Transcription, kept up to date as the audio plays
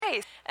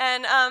Christ.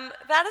 And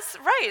that is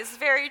right, it's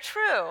very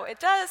true. It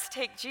does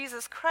take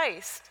Jesus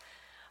Christ.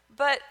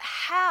 But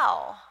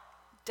how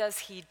does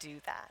he do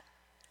that?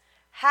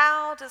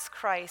 How does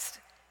Christ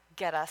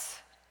get us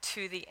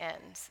to the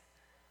end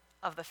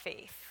of the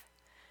faith?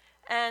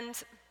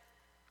 And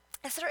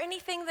is there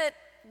anything that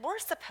we're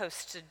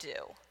supposed to do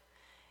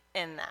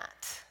in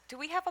that? Do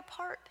we have a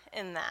part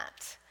in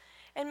that?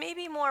 And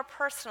maybe more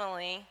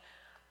personally,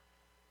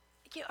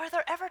 are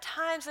there ever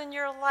times in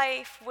your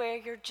life where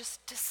you're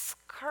just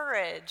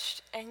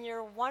discouraged and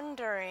you're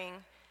wondering,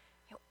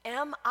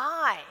 am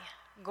I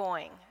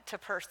going to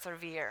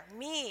persevere?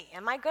 Me,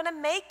 am I going to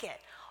make it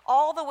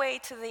all the way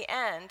to the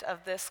end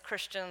of this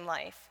Christian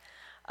life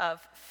of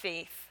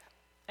faith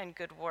and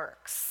good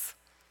works?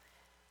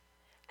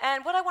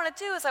 And what I want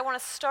to do is I want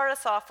to start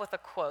us off with a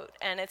quote,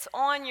 and it's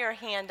on your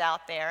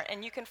handout there,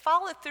 and you can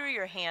follow through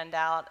your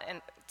handout,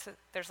 and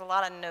there's a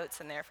lot of notes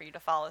in there for you to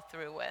follow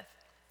through with.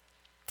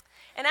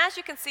 And as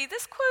you can see,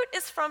 this quote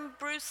is from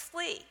Bruce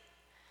Lee.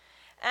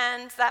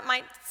 And that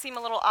might seem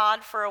a little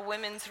odd for a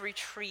women's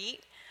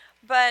retreat,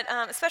 but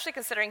especially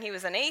considering he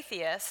was an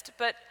atheist.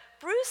 But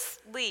Bruce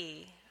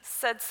Lee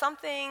said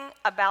something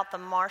about the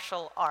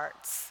martial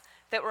arts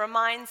that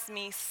reminds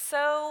me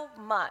so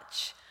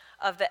much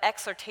of the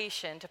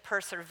exhortation to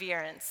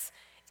perseverance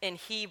in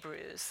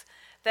Hebrews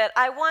that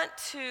I want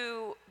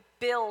to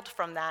build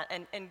from that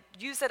and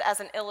use it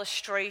as an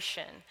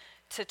illustration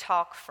to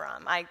talk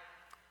from. I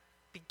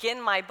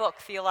begin my book,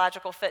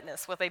 Theological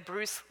Fitness, with a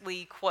Bruce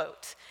Lee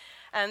quote.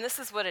 And this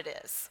is what it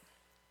is.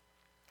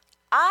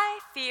 I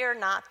fear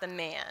not the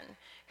man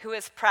who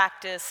has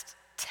practiced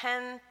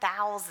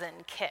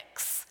 10,000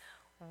 kicks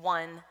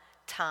one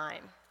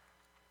time,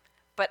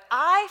 but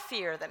I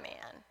fear the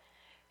man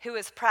who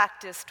has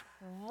practiced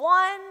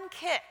one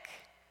kick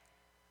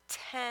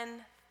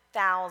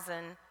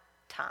 10,000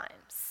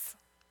 times.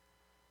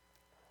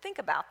 Think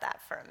about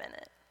that for a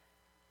minute.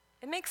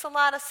 It makes a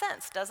lot of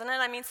sense, doesn't it?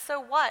 I mean, so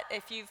what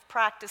if you've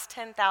practiced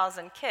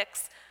 10,000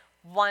 kicks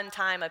one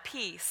time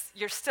apiece?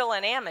 You're still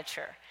an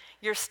amateur.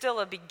 You're still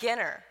a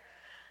beginner.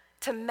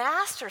 To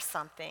master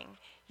something,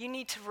 you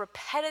need to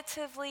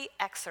repetitively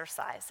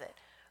exercise it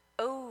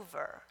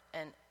over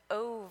and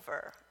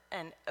over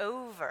and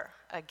over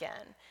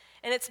again.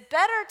 And it's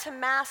better to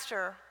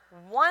master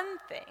one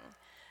thing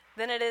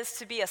than it is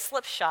to be a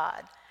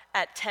slipshod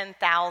at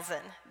 10,000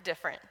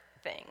 different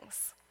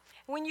things.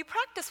 When you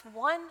practice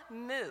one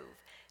move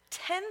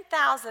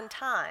 10,000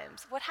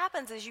 times, what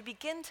happens is you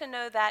begin to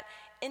know that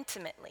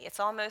intimately. It's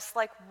almost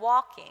like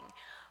walking.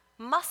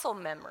 Muscle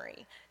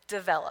memory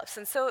develops,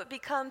 and so it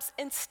becomes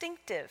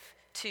instinctive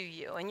to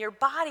you, and your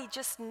body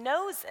just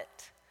knows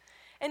it.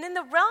 And in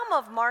the realm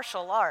of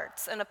martial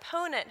arts, an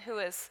opponent who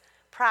has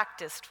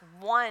practiced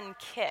one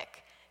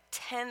kick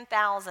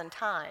 10,000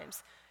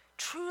 times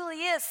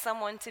truly is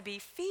someone to be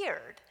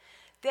feared.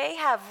 They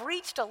have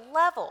reached a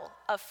level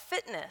of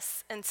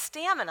fitness and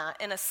stamina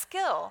and a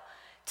skill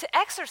to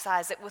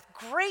exercise it with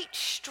great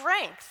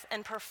strength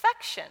and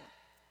perfection.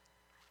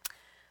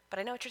 But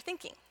I know what you're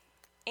thinking.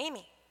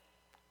 Amy,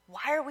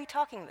 why are we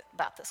talking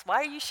about this? Why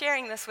are you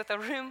sharing this with a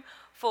room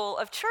full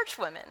of church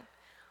women?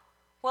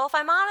 Well, if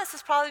I'm honest,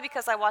 it's probably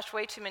because I watched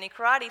way too many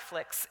karate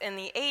flicks in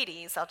the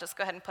 80s. I'll just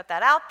go ahead and put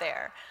that out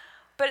there.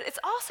 But it's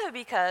also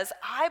because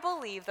I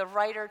believe the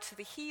writer to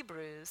the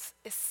Hebrews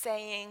is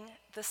saying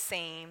the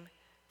same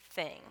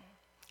thing.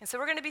 And so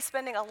we're going to be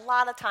spending a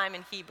lot of time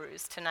in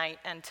Hebrews tonight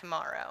and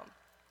tomorrow.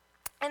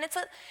 And it's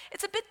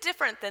a bit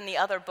different than the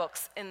other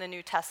books in the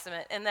New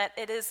Testament in that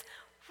it is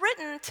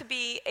written to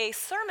be a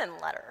sermon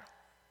letter.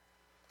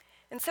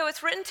 And so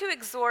it's written to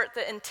exhort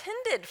the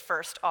intended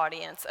first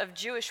audience of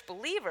Jewish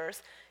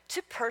believers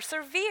to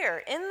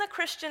persevere in the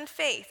Christian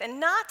faith and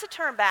not to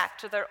turn back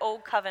to their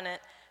old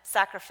covenant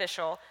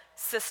sacrificial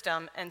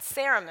system and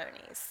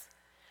ceremonies.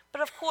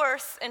 But of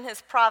course, in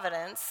his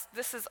providence,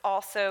 this is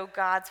also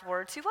God's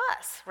word to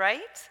us,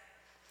 right?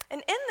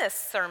 And in this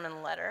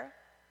sermon letter,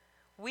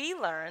 we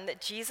learn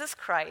that Jesus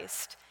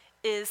Christ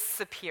is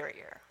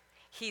superior.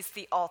 He's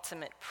the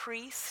ultimate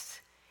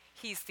priest,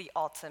 he's the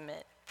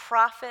ultimate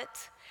prophet,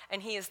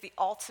 and he is the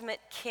ultimate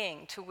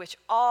king to which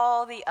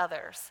all the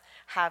others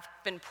have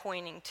been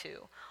pointing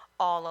to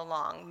all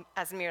along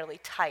as merely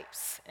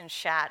types and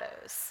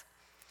shadows.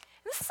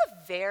 This is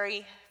a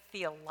very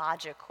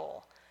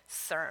theological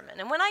sermon.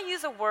 And when I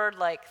use a word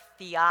like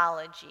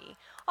theology,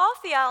 all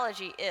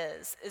theology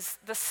is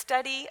the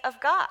study of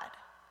God.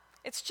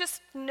 It's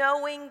just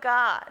knowing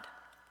God.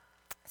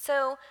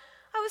 So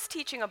I was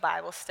teaching a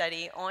Bible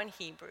study on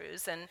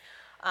Hebrews, and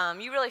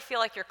you really feel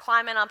like you're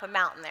climbing up a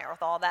mountain there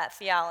with all that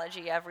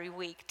theology every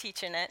week,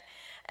 teaching it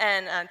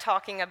and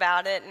talking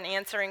about it and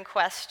answering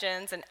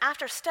questions. And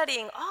after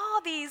studying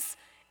all these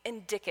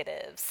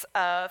indicatives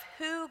of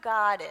who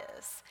God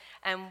is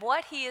and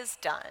what he has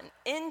done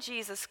in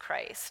Jesus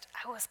Christ,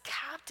 I was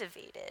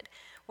captivated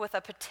with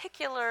a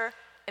particular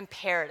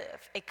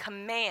imperative, a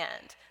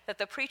command that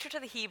the preacher to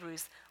the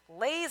Hebrews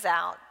lays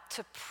out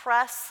to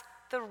press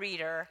the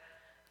reader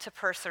to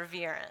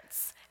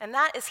perseverance. And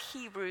that is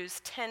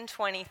Hebrews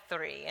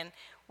 10:23. And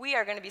we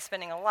are going to be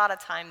spending a lot of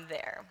time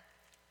there.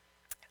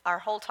 Our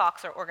whole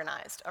talks are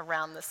organized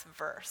around this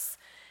verse.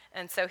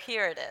 And so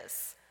here it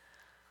is.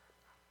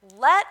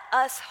 Let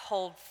us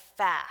hold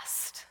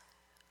fast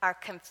our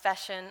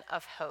confession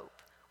of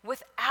hope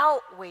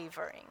without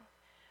wavering,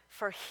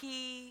 for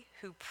he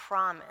who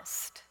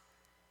promised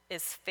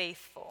is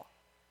faithful.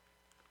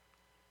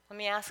 Let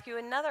me ask you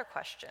another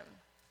question.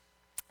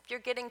 If you're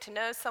getting to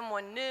know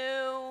someone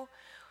new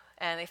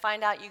and they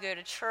find out you go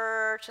to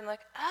church and like,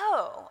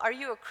 oh, are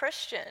you a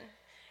Christian?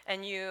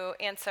 And you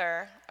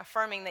answer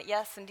affirming that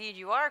yes, indeed,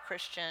 you are a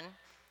Christian.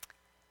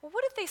 Well,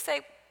 what if they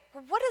say,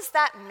 well, what does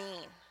that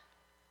mean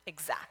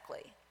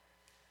exactly?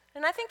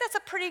 And I think that's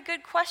a pretty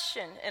good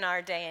question in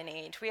our day and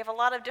age. We have a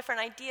lot of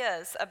different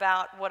ideas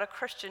about what a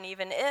Christian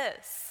even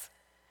is.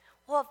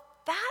 Well,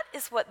 that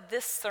is what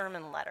this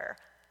sermon letter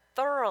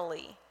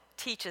thoroughly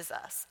teaches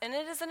us, and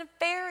it is a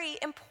very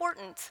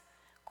important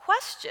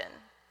question.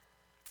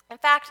 In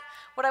fact,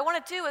 what I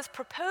want to do is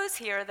propose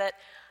here that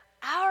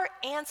our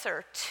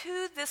answer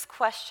to this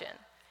question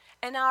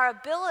and our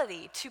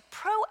ability to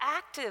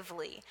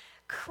proactively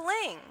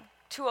cling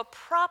to a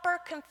proper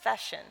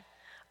confession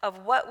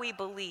of what we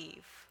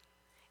believe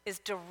is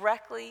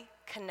directly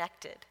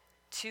connected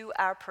to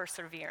our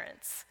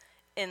perseverance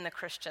in the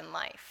Christian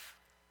life.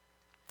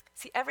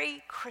 See,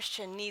 every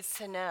Christian needs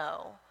to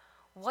know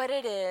what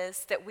it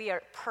is that we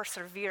are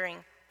persevering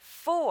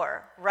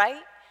for,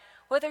 right?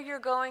 Whether you're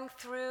going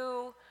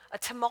through a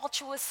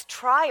tumultuous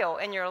trial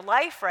in your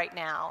life right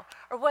now,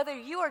 or whether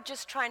you are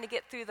just trying to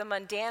get through the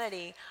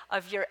mundanity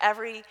of your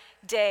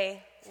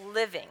everyday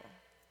living.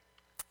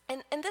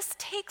 And this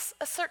takes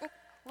a certain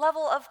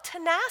level of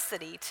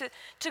tenacity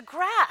to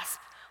grasp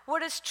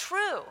what is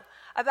true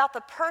about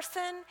the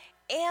person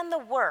and the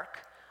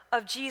work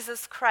of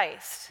Jesus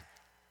Christ.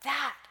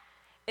 That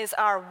is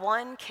our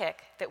one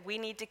kick that we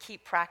need to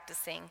keep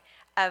practicing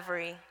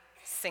every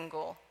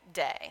single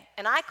day.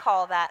 And I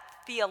call that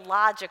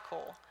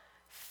theological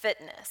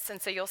fitness.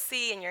 And so you'll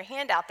see in your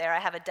handout there, I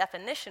have a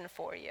definition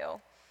for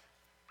you.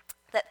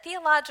 That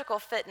theological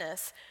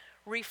fitness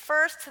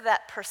refers to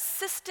that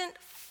persistent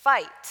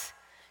fight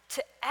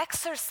to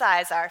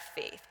exercise our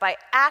faith by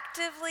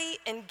actively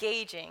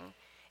engaging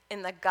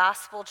in the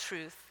gospel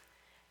truth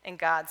in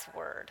God's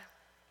word,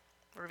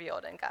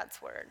 revealed in God's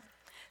word.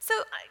 So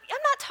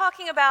I'm not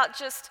talking about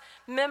just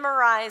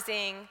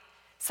memorizing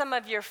some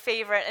of your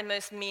favorite and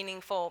most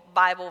meaningful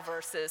Bible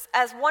verses,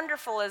 as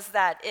wonderful as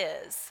that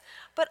is.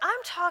 But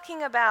I'm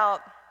talking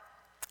about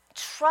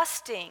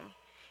trusting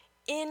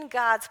in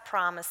God's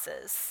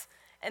promises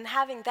and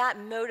having that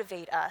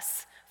motivate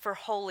us for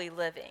holy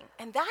living.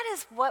 And that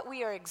is what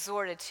we are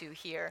exhorted to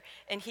here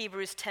in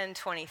Hebrews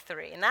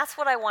 10:23. And that's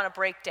what I want to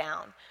break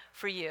down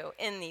for you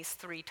in these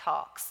three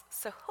talks.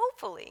 So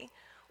hopefully,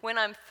 when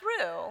I'm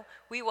through,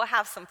 we will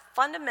have some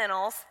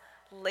fundamentals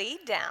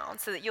laid down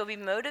so that you'll be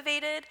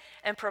motivated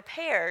and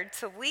prepared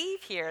to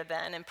leave here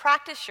then and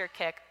practice your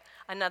kick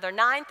another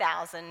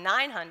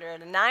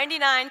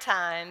 9,999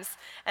 times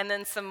and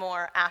then some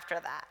more after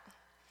that.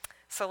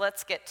 So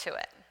let's get to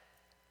it.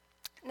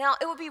 Now,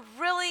 it would be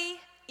really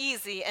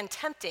easy and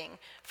tempting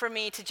for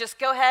me to just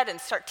go ahead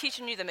and start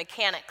teaching you the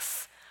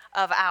mechanics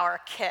of our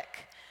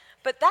kick.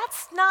 But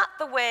that's not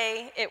the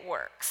way it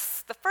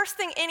works. The first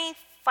thing any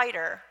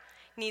fighter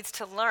needs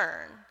to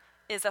learn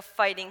is a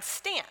fighting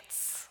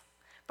stance.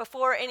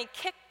 Before any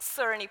kicks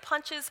or any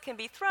punches can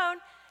be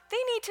thrown,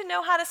 they need to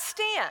know how to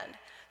stand.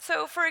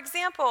 So, for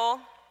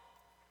example,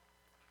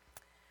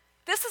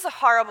 this is a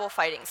horrible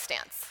fighting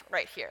stance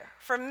right here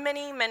for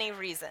many, many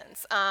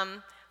reasons.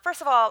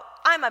 First of all,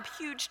 I'm a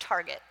huge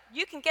target.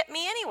 You can get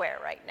me anywhere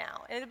right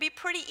now, and it'd be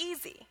pretty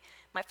easy.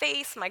 My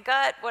face, my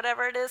gut,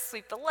 whatever it is,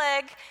 sweep the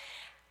leg.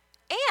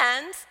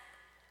 And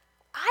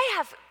I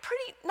have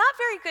not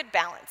very good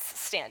balance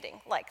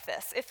standing like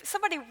this. If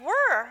somebody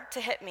were to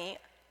hit me,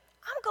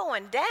 I'm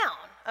going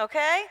down,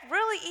 okay,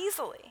 really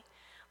easily.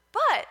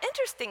 But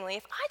interestingly,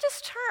 if I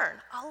just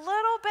turn a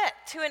little bit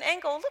to an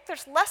angle, look,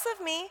 there's less of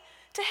me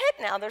to hit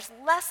now. There's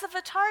less of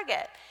a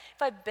target.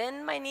 If I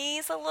bend my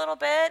knees a little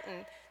bit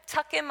and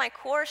tuck in my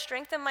core,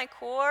 strengthen my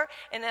core,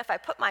 and if I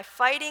put my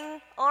fighting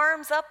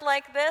arms up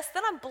like this,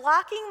 then I'm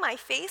blocking my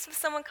face if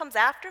someone comes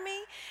after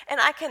me,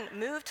 and I can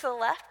move to the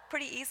left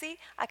pretty easy.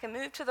 I can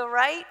move to the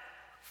right,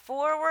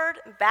 forward,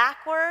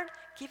 backward,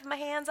 keeping my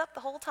hands up the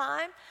whole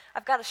time.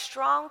 I've got a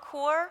strong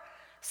core.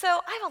 So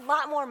I have a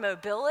lot more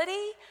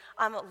mobility.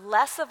 I'm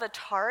less of a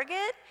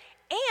target.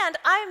 And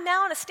I'm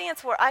now in a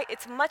stance where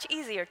it's much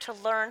easier to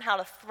learn how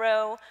to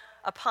throw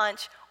a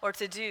punch or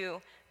to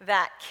do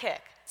that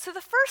kick. So the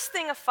first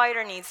thing a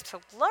fighter needs to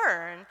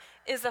learn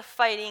is a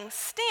fighting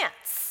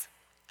stance.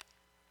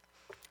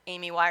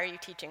 Amy, why are you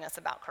teaching us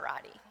about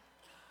karate?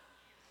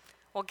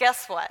 Well,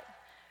 guess what?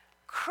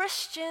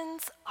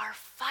 Christians are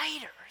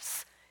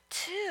fighters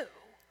too.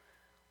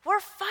 We're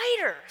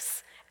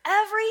fighters.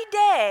 Every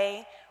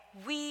day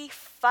we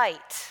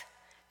fight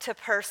to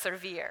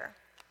persevere.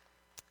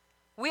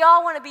 We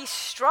all want to be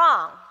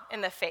strong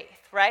in the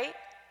faith, right?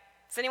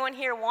 Does anyone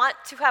here want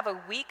to have a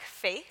weak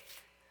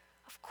faith?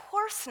 Of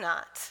course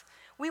not.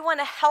 We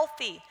want a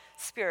healthy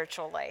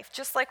spiritual life,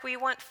 just like we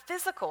want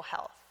physical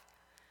health.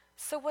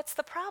 So what's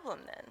the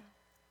problem then?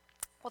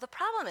 Well, the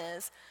problem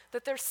is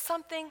that there's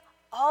something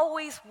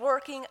always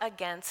working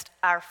against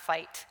our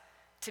fight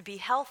to be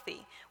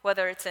healthy,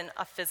 whether it's in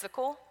a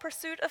physical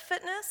pursuit of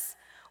fitness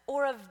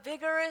or a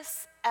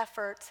vigorous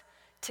effort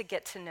to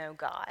get to know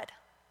God.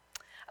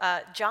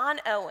 John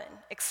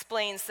Owen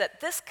explains that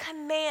this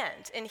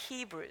command in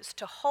Hebrews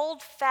to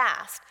hold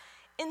fast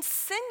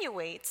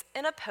insinuates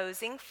an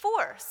opposing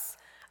force,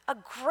 a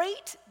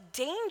great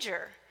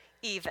danger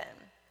even.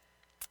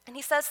 And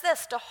he says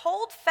this: to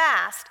hold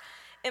fast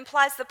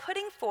implies the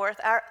putting forth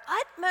our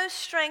utmost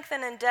strength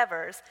and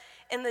endeavors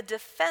in the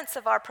defense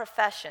of our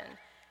profession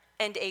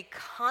and a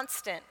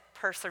constant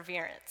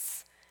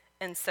perseverance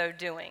in so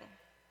doing.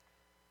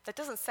 That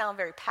doesn't sound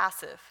very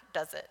passive,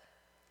 does it?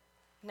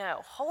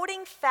 No,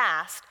 holding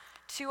fast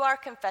to our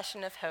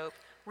confession of hope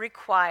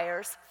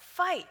requires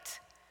fight.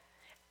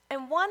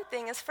 And one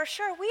thing is for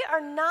sure, we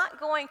are not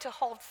going to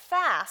hold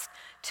fast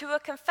to a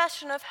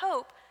confession of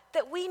hope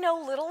that we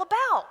know little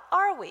about,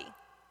 are we?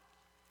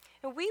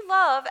 And we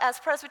love, as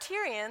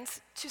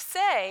Presbyterians, to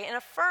say and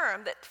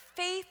affirm that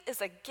faith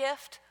is a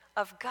gift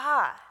of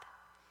God.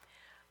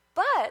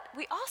 But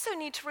we also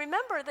need to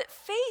remember that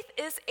faith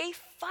is a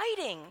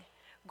fighting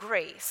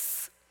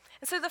grace.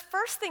 And so the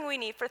first thing we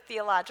need for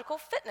theological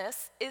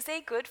fitness is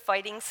a good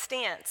fighting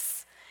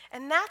stance.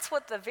 And that's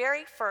what the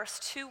very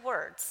first two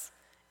words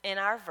in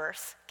our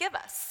verse give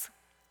us.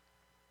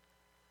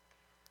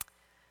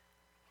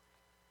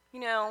 You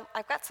know,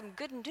 I've got some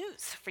good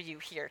news for you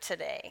here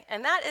today,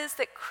 and that is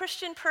that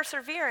Christian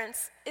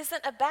perseverance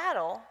isn't a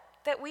battle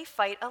that we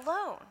fight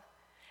alone.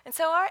 And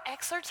so our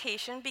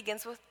exhortation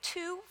begins with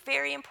two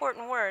very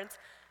important words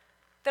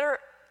that are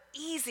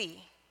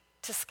easy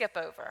to skip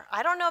over.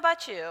 I don't know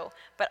about you,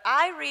 but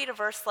I read a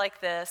verse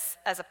like this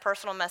as a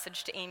personal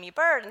message to Amy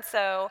Bird, and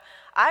so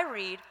I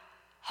read,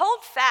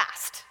 "Hold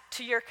fast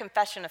to your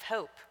confession of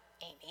hope,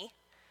 Amy."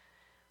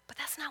 But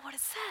that's not what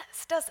it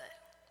says, does it?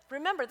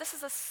 Remember, this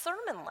is a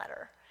sermon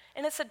letter,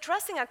 and it's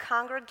addressing a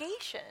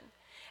congregation.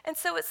 And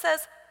so it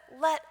says,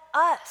 let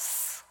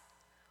us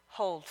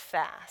hold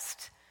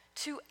fast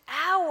to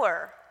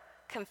our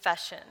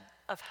confession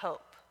of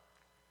hope.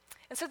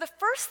 And so the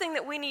first thing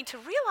that we need to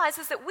realize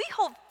is that we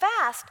hold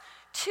fast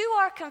to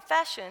our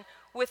confession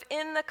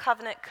within the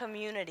covenant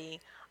community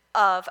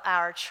of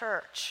our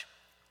church.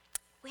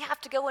 We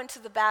have to go into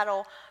the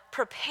battle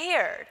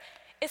prepared.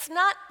 It's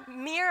not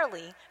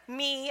merely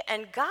me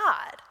and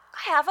God.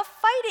 I have a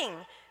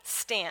fighting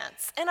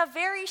stance and a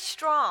very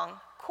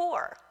strong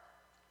core.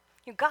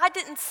 God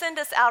didn't send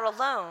us out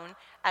alone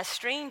as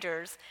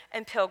strangers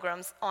and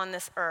pilgrims on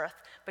this earth,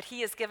 but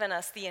he has given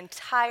us the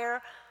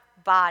entire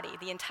body,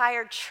 the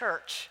entire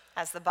church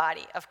as the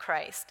body of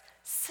Christ,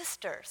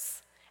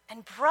 sisters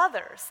and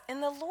brothers in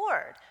the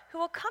Lord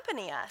who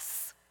accompany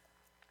us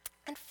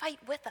and fight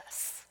with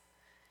us.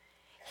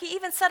 He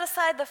even set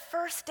aside the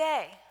first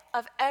day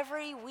of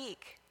every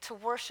week to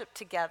worship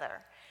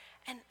together.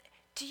 And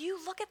do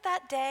you look at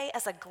that day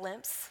as a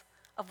glimpse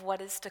of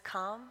what is to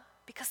come?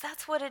 Because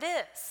that's what it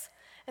is.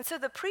 And so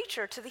the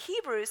preacher to the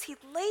Hebrews, he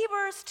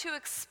labors to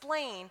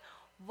explain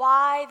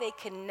why they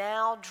can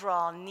now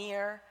draw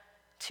near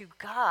to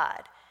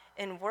God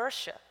in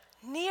worship,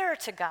 near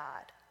to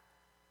God.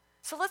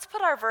 So let's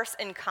put our verse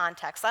in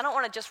context. I don't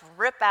want to just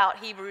rip out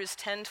Hebrews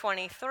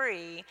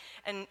 10:23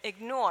 and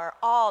ignore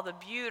all the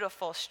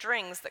beautiful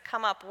strings that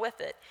come up with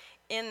it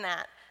in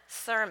that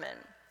sermon.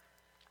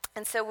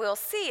 And so we'll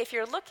see, if you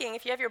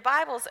have your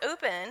Bibles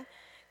open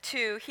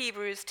to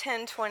Hebrews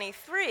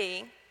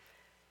 10:23,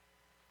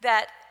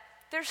 that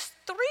there's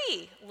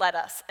 3 let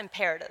us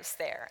imperatives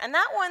there. And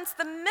that one's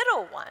the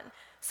middle one.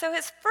 So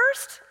his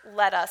first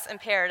let us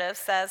imperative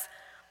says,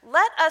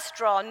 let us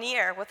draw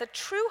near with a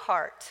true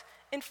heart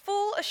in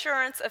full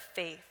assurance of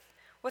faith,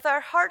 with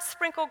our hearts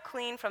sprinkled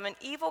clean from an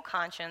evil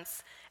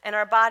conscience and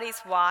our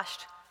bodies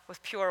washed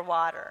with pure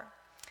water.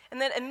 And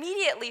then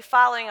immediately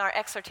following our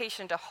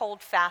exhortation to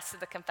hold fast to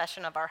the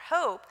confession of our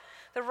hope,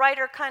 the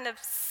writer kind of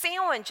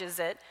sandwiches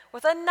it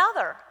with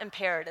another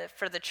imperative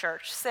for the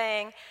church,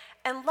 saying,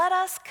 and let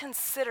us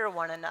consider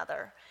one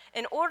another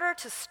in order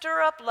to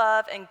stir up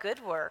love and good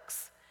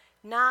works,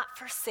 not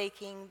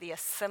forsaking the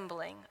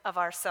assembling of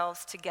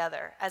ourselves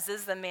together, as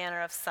is the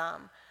manner of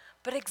some,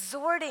 but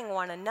exhorting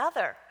one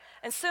another,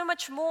 and so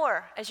much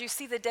more as you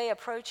see the day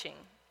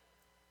approaching.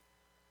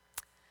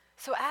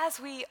 So as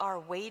we are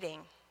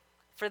waiting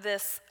for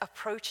this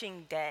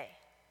approaching day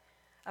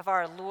of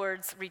our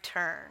Lord's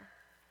return,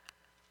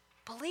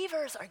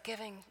 believers are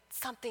giving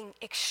something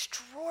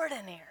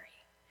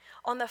extraordinary.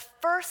 On the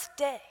first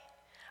day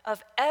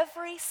of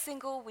every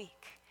single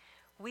week,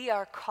 we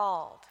are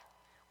called,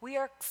 we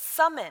are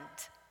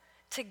summoned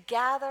to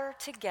gather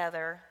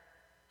together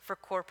for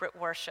corporate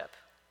worship.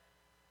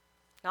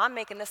 Now, I'm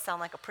making this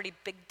sound like a pretty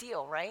big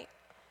deal, right?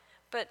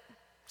 But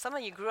some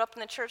of you grew up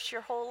in the church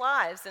your whole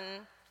lives,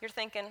 and you're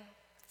thinking,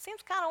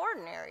 seems kind of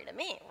ordinary to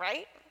me,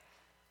 right?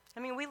 I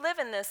mean, we live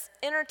in this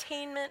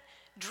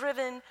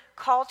entertainment-driven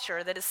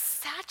culture that is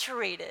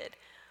saturated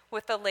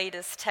with the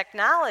latest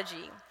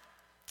technology.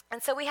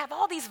 And so we have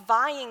all these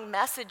vying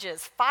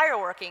messages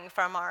fireworking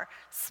from our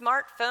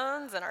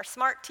smartphones and our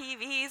smart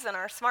TVs and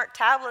our smart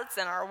tablets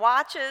and our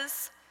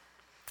watches.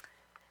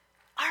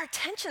 Our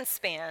attention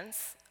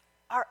spans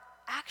are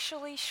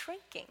actually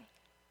shrinking.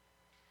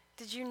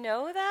 Did you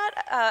know that?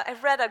 I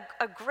read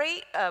a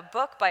great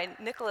book by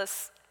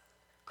Nicholas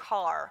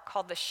Carr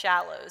called The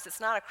Shallows. It's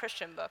not a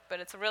Christian book, but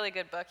it's a really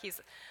good book. He's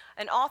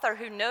an author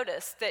who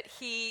noticed that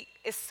he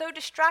is so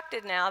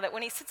distracted now that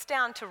when he sits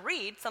down to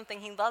read, something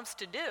he loves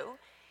to do,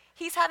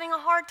 he's having a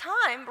hard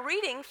time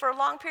reading for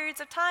long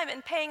periods of time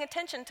and paying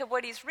attention to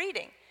what he's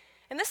reading.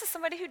 And this is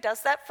somebody who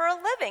does that for a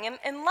living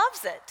and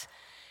loves it.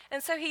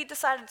 And so he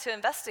decided to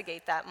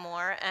investigate that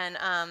more. And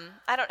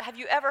have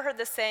you ever heard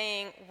the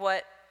saying,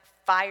 what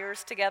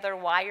fires together,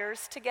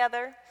 wires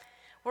together?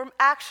 We're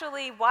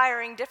actually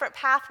wiring different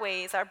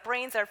pathways. Our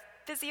brains are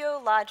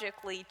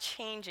physiologically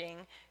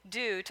changing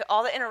due to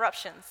all the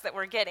interruptions that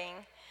we're getting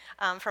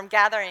from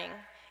gathering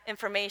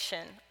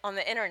information on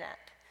the internet.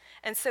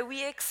 And so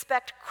we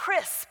expect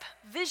crisp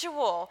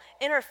visual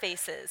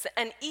interfaces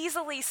and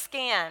easily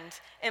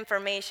scanned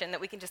information that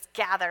we can just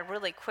gather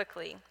really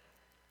quickly.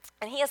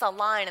 And he has a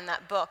line in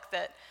that book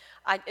that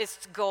is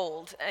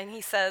gold. And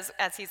he says,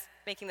 as he's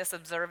making this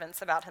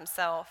observance about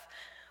himself,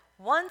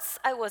 "Once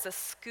I was a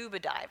scuba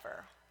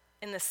diver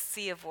in the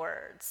sea of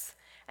words,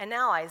 and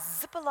now I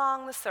zip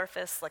along the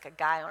surface like a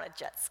guy on a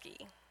jet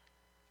ski."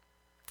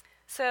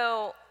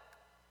 So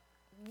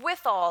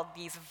with all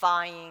these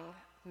vying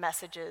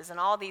messages and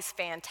all these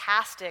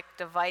fantastic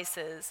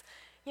devices,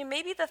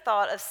 maybe the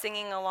thought of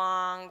singing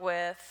along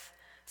with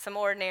some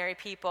ordinary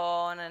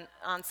people and an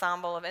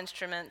ensemble of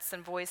instruments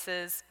and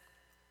voices,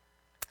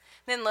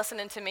 then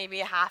listening to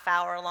maybe a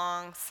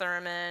half-hour-long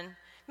sermon,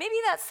 maybe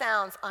that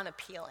sounds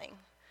unappealing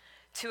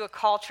to a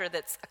culture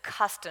that's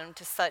accustomed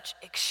to such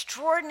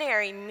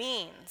extraordinary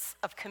means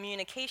of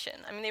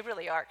communication. I mean, they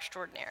really are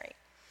extraordinary.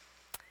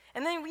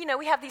 And then,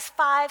 we have these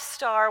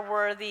 5-star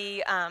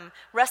worthy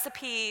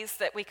recipes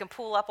that we can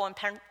pull up on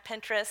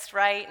Pinterest,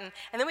 right? And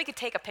then we could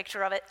take a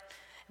picture of it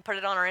and put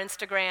it on our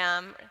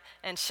Instagram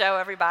and show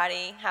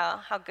everybody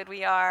how good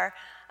we are.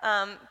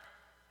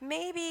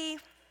 Maybe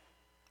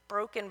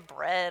broken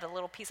bread, a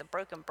little piece of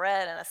broken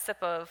bread and a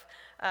sip of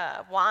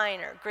wine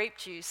or grape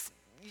juice,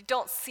 you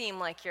don't seem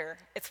like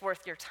it's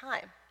worth your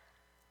time.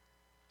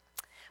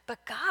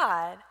 But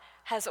God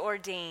has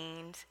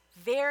ordained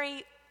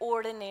very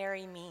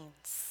ordinary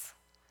means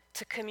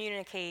to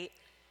communicate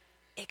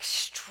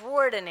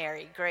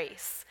extraordinary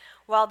grace,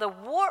 while the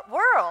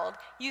world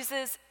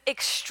uses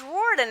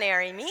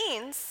extraordinary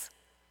means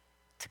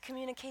to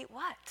communicate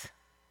what?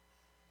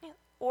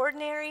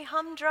 Ordinary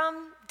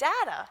humdrum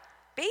data,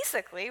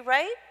 basically,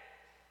 right?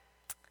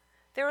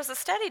 There was a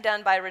study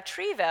done by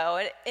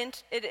Retrievo.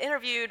 It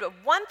interviewed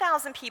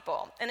 1,000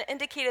 people, and it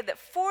indicated that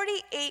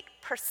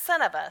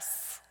 48% of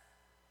us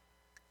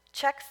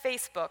check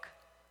Facebook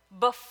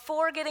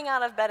before getting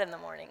out of bed in the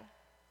morning.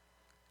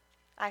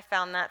 I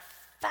found that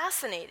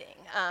fascinating,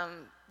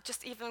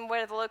 just even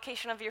where the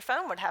location of your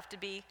phone would have to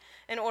be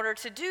in order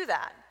to do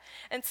that.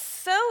 And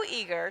so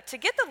eager to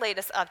get the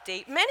latest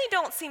update, many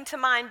don't seem to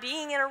mind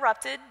being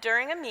interrupted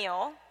during a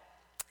meal,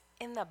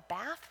 in the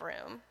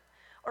bathroom,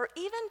 or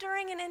even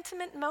during an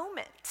intimate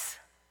moment.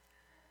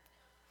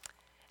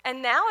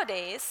 And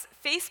nowadays,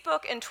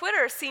 Facebook and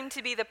Twitter seem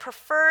to be the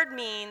preferred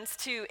means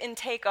to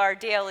intake our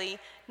daily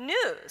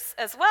news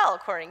as well,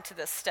 according to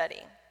this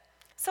study.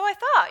 So I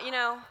thought,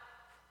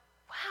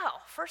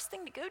 wow, first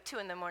thing to go to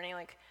in the morning,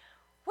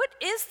 what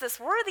is this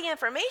worthy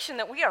information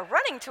that we are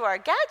running to our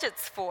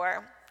gadgets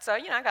for? So,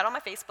 I got on my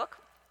Facebook.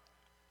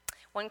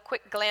 One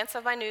quick glance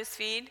of my news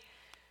feed.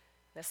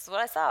 This is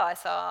what I saw. I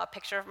saw a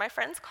picture of my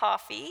friend's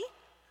coffee,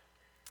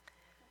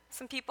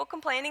 some people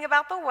complaining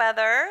about the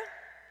weather,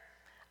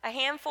 a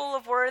handful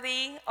of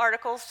worthy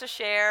articles to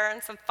share,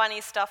 and some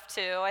funny stuff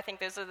too. I think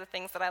those are the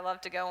things that I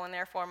love to go in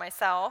there for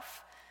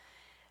myself.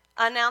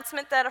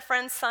 Announcement that a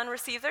friend's son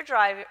received their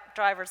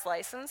driver's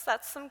license.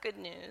 That's some good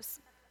news.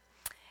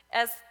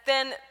 As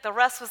then the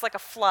rest was like a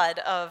flood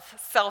of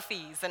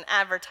selfies and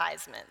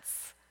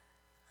advertisements.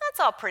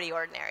 That's all pretty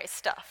ordinary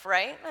stuff,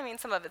 right? I mean,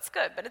 some of it's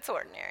good, but it's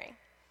ordinary.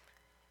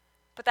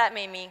 But that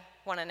made me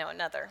want to know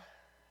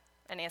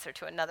an answer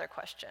to another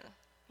question.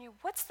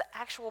 What's the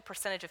actual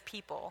percentage of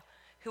people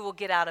who will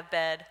get out of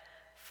bed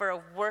for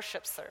a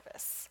worship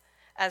service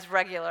as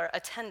regular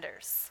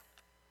attenders?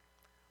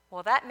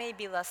 Well, that may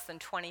be less than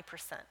 20%.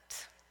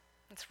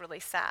 It's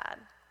really sad.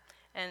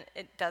 And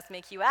it does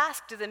make you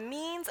ask, do the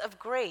means of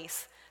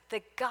grace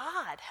that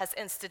God has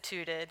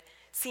instituted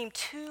seem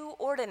too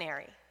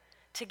ordinary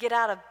to get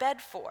out of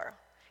bed for?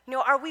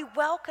 Are we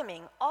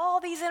welcoming all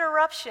these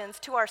interruptions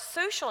to our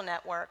social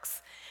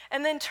networks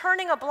and then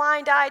turning a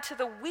blind eye to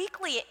the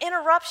weekly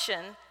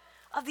interruption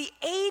of the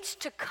age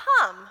to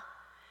come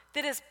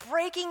that is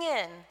breaking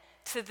in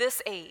to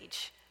this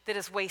age that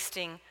is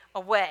wasting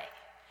away?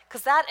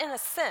 Because that, in a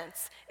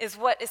sense, is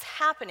what is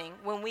happening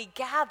when we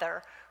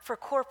gather for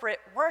corporate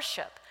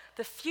worship.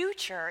 The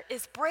future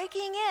is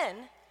breaking in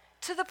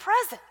to the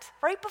present,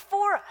 right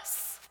before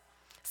us.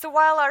 So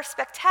while our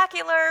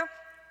spectacular,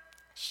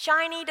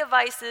 shiny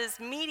devices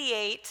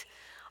mediate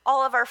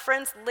all of our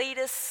friends'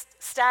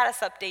 latest status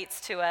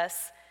updates to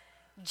us,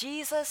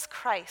 Jesus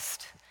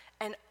Christ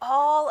and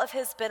all of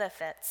his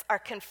benefits are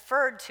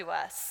conferred to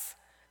us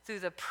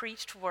through the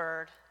preached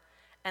word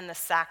and the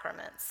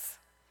sacraments.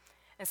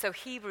 And so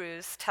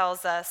Hebrews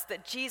tells us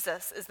that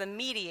Jesus is the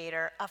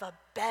mediator of a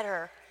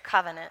better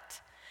covenant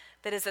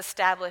that is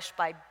established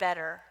by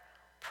better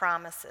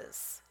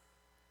promises.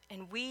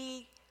 And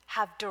we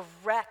have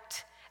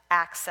direct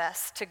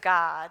access to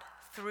God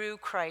through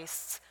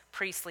Christ's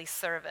priestly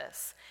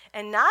service.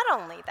 And not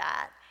only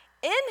that,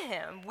 in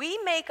him we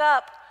make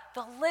up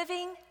the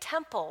living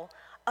temple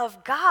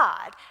of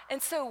God.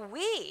 And so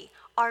we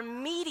are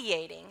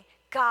mediating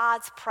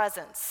God's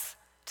presence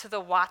to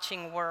the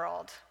watching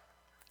world.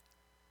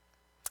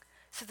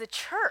 So the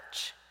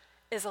church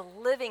is a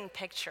living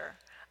picture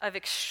of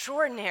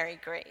extraordinary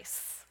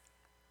grace.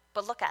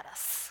 But look at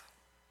us.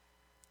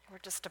 We're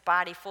just a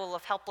body full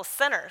of helpless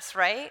sinners,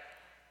 right?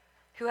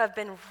 Who have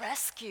been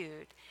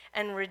rescued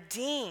and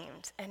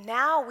redeemed. And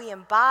now we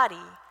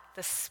embody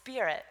the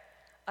spirit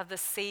of the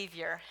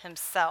Savior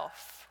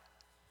himself.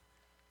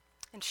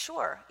 And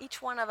sure,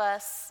 each one of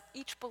us,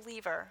 each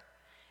believer,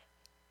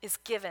 is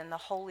given the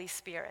Holy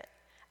Spirit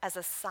as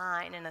a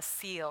sign and a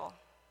seal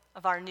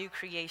of our new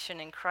creation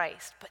in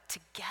Christ. But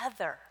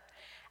together,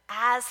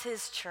 as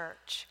his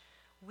church,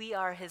 we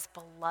are his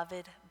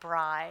beloved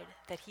bride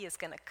that he is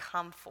going to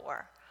come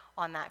for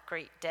on that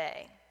great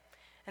day.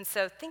 And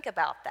so think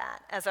about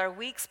that as our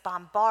weeks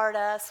bombard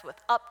us with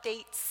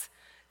updates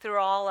through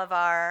all of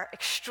our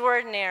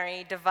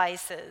extraordinary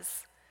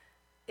devices.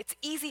 It's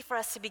easy for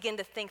us to begin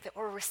to think that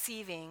we're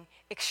receiving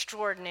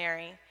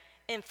extraordinary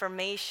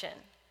information.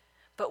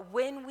 But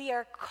when we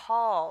are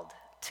called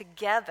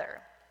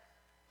together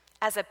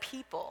as a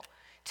people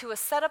to a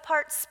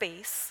set-apart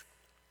space,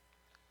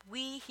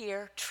 we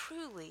hear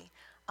truly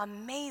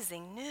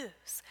amazing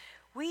news.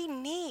 We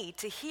need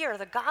to hear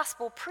the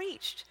gospel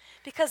preached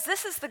because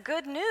this is the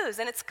good news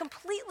and it's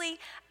completely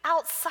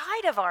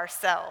outside of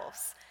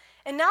ourselves.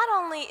 And not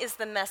only is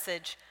the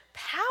message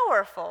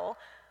powerful,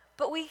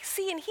 but we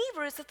see in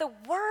Hebrews that the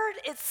word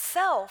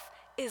itself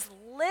is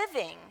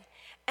living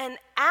and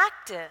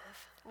active,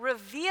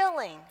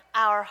 revealing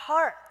our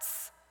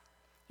hearts.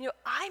 You know,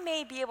 I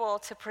may be able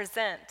to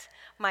present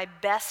my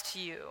best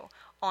you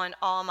on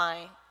all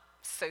my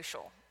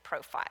social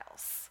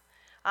profiles.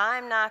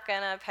 I'm not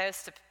going to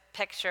post a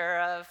picture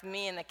of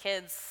me and the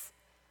kids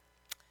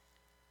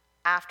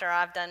after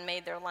I've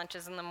made their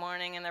lunches in the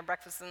morning and their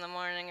breakfast in the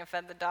morning and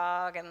fed the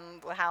dog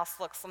and the house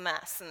looks a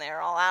mess and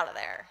they're all out of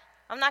there.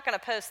 I'm not going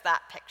to post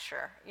that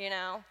picture, you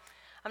know.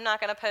 I'm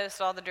not going to post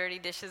all the dirty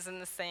dishes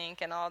in the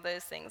sink and all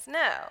those things.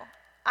 No,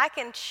 I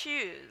can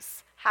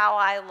choose how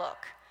I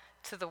look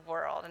to the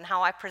world and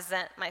how I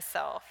present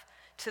myself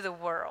to the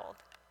world.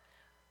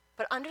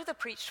 But under the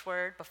preached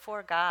word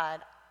before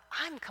God,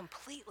 I'm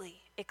completely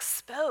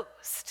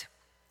exposed.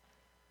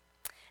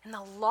 And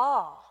the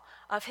law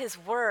of his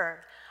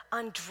word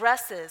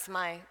undresses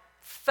my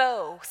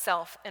faux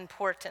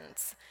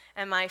self-importance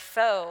and my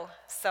faux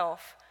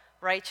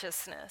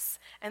self-righteousness.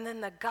 And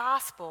then the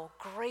gospel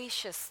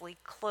graciously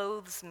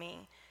clothes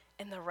me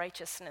in the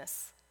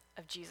righteousness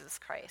of Jesus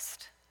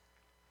Christ.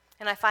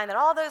 And I find that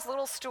all those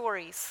little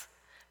stories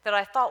that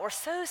I thought were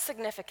so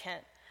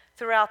significant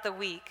throughout the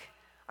week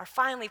are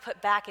finally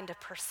put back into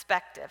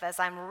perspective as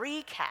I'm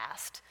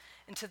recast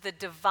into the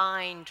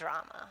divine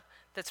drama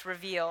that's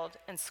revealed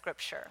in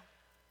Scripture.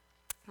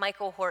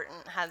 Michael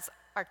Horton has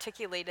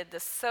articulated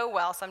this so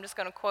well, so I'm just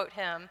going to quote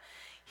him.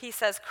 He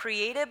says,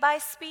 "Created by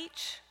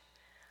speech,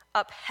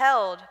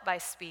 upheld by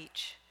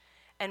speech,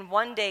 and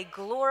one day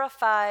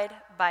glorified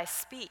by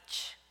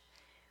speech,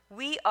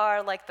 we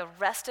are like the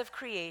rest of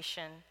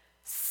creation,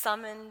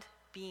 summoned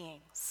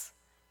beings,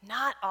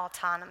 not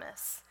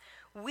autonomous.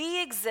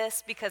 We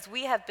exist because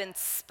we have been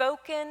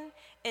spoken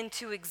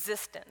into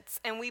existence,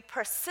 and we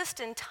persist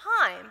in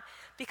time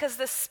because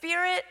the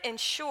Spirit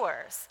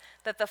ensures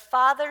that the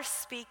Father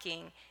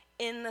speaking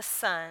in the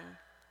Son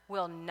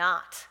will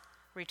not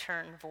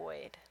return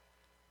void."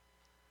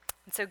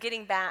 And so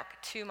getting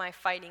back to my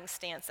fighting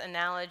stance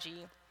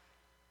analogy,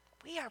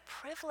 we are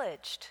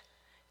privileged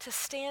to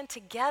stand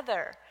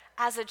together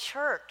as a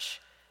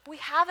church. We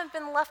haven't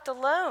been left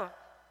alone,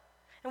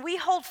 and we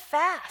hold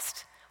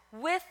fast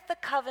with the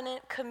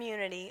covenant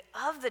community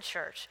of the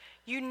church,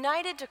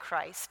 united to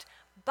Christ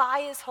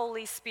by his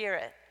Holy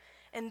Spirit.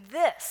 And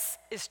this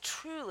is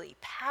truly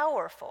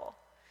powerful.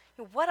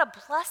 What a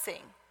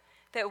blessing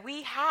that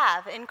we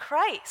have in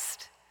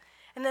Christ.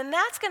 And then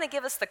that's going to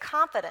give us the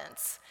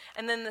confidence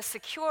and then the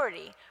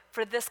security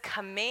for this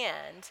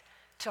command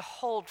to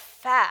hold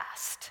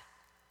fast.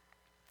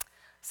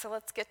 So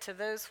let's get to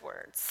those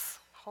words.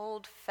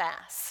 Hold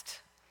fast.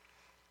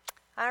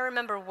 I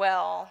remember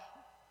well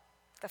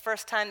the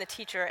first time the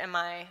teacher in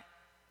my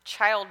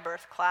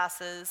childbirth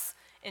classes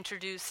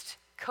introduced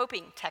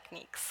coping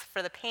techniques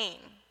for the pain.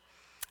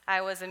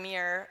 I was a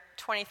mere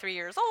 23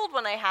 years old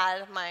when I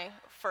had my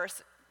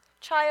first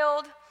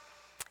child,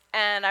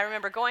 And I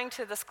remember going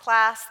to this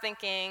class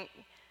thinking,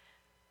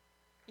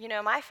 you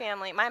know,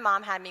 my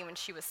mom had me when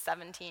she was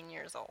 17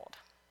 years old.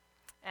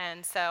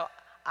 And so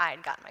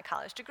I'd gotten my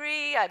college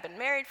degree, I'd been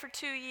married for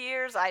 2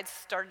 years, I'd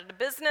started a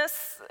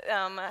business,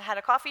 had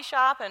a coffee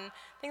shop, and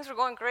things were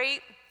going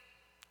great.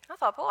 I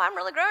thought, well, I'm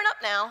really growing up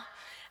now.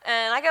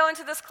 And I go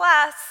into this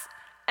class,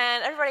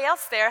 and everybody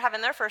else there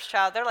having their first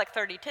child, they're like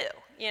 32,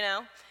 you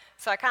know?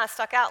 So I kind of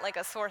stuck out like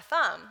a sore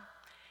thumb.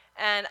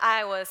 And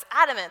I was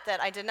adamant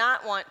that I did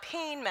not want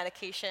pain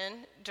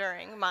medication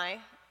during my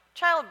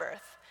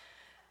childbirth.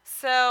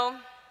 So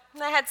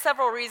I had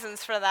several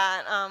reasons for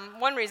that.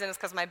 One reason is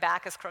because my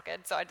back is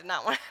crooked, so I did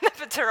not want an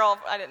epidural.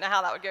 I didn't know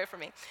how that would go for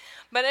me.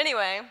 But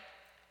anyway,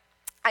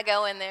 I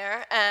go in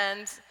there,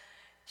 and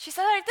she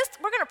said, all right,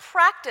 we're going to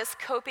practice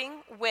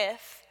coping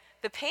with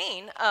the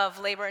pain of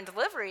labor and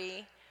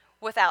delivery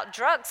without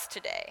drugs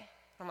today.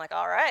 I'm like,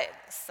 all right,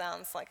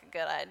 sounds like a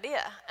good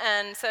idea.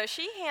 And so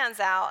she hands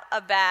out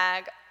a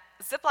bag,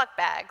 Ziploc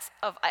bags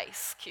of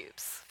ice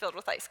cubes, filled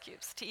with ice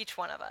cubes, to each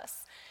one of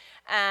us.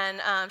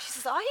 And she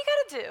says, all you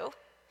got to do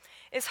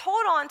is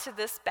hold on to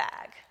this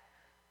bag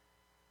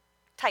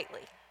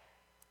tightly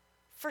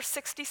for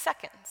 60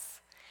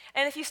 seconds.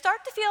 And if you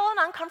start to feel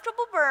an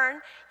uncomfortable burn,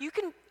 you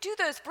can do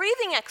those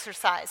breathing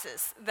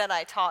exercises that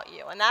I taught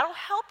you, and that'll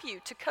help you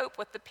to cope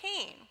with the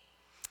pain.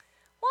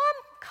 Well,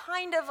 I'm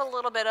kind of a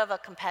little bit of a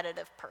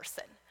competitive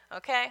person,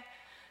 okay?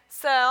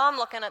 So I'm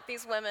looking at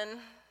these women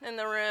in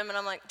the room, and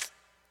I'm like,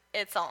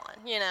 it's on,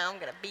 you know, I'm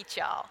going to beat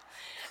y'all.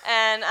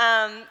 And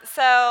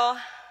so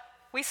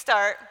we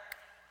start,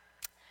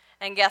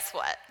 and guess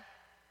what?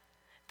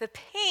 The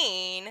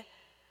pain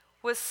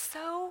was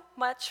so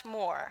much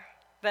more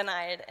than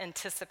I had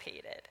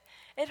anticipated.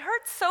 It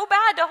hurt so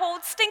bad to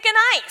hold stinking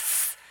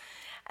ice.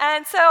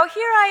 And so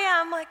here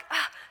I am, like,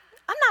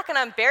 I'm not going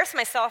to embarrass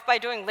myself by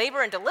doing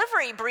labor and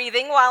delivery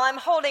breathing while I'm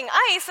holding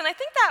ice, and I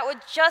think that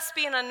would just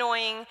be an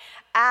annoying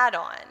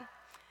add-on.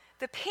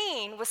 The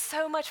pain was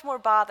so much more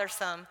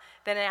bothersome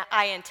than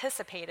I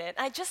anticipated.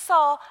 I just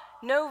saw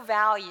no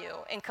value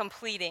in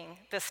completing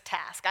this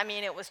task. I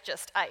mean, it was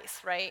just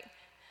ice, right?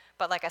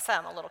 But like I said,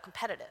 I'm a little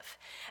competitive.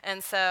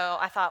 And so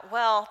I thought,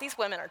 well, these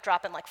women are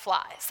dropping like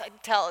flies. I can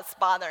tell it's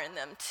bothering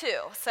them too.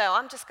 So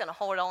I'm just going to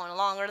hold on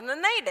longer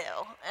than they do.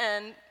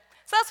 And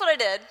so that's what I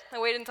did. I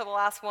waited until the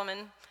last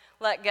woman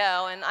let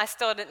go, and I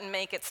still didn't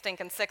make it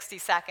stinking 60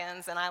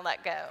 seconds, and I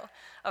let go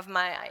of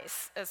my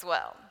ice as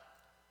well.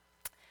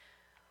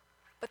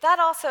 But that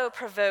also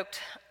provoked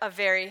a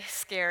very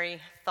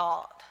scary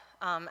thought.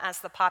 As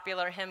the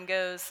popular hymn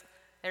goes,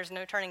 there's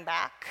no turning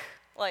back.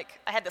 Like,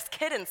 I had this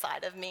kid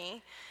inside of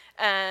me,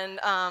 and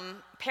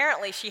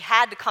apparently she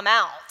had to come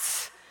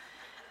out.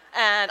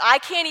 And I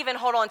can't even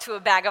hold on to a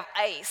bag of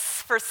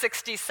ice for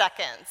 60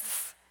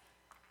 seconds.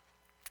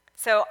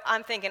 So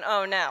I'm thinking,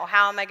 oh no,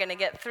 how am I going to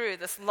get through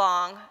this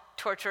long,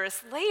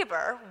 torturous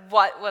labor?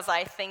 What was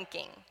I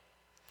thinking?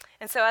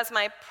 And so as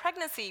my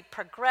pregnancy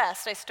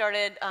progressed, I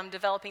started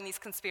developing these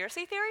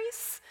conspiracy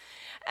theories.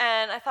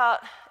 And I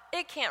thought,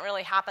 it can't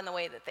really happen the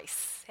way that they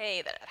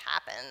say that it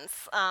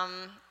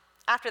happens.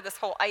 After this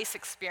whole ice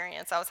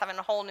experience, I was having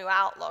a whole new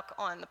outlook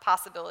on the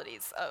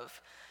possibilities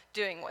of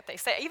doing what they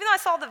say. Even though I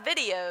saw the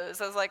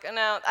videos, I was like,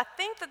 no, I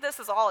think that this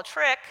is all a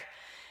trick,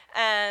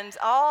 and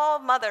all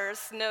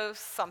mothers know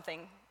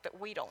something that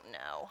we don't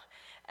know.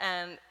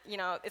 And, you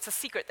know, it's a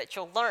secret that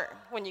you'll learn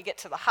when you get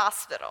to the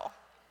hospital.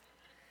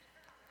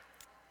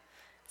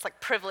 It's like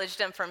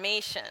privileged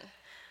information.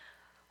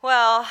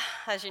 Well,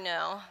 as you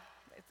know,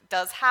 it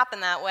does happen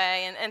that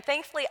way. And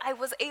thankfully, I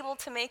was able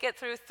to make it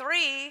through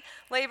 3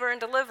 labor and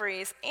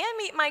deliveries and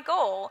meet my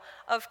goal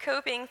of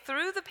coping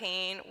through the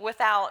pain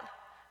without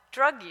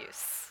drug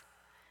use.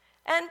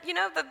 And, you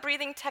know, the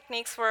breathing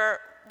techniques were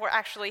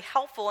actually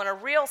helpful in a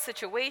real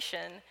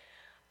situation,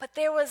 but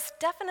there was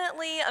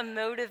definitely a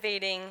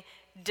motivating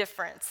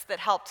difference that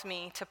helped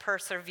me to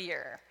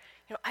persevere.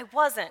 You know, I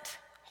wasn't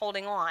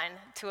holding on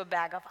to a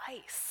bag of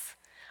ice.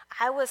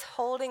 I was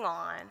holding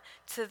on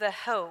to the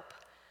hope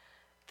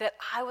that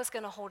I was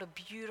going to hold a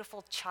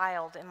beautiful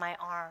child in my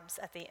arms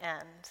at the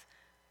end,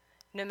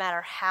 no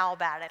matter how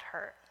bad it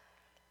hurt.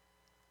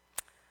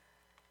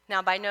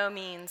 Now, by no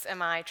means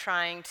am I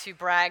trying to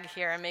brag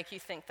here and make you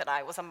think that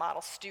I was a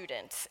model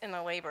student in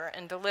the labor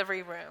and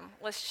delivery room.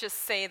 Let's just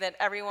say that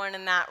everyone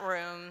in that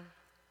room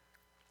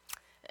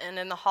and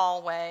in the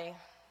hallway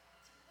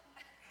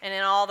and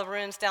in all the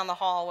rooms down the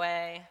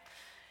hallway,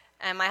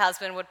 and my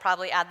husband would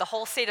probably add the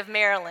whole state of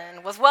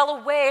Maryland, was well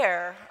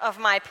aware of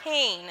my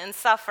pain and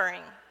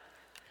suffering.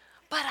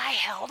 But I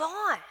held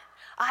on.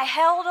 I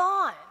held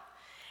on.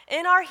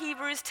 In our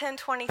Hebrews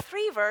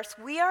 10:23 verse,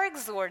 we are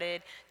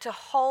exhorted to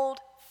hold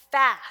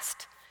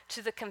fast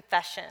to the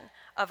confession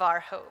of our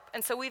hope.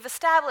 And so we've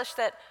established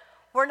that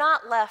we're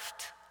not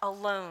left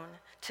alone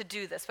to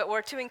do this, but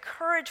we're to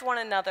encourage one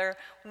another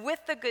with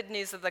the good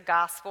news of the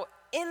gospel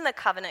in the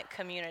covenant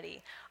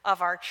community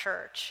of our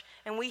church.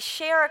 And we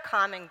share a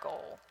common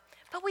goal.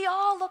 But we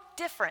all look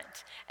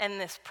different in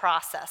this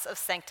process of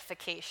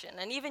sanctification.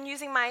 And even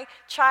using my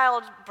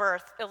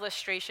childbirth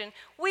illustration,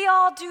 we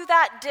all do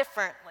that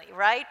differently,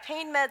 right?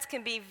 Pain meds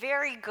can be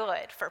very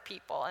good for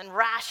people and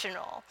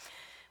rational.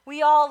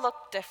 We all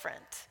look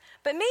different.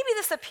 But maybe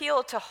this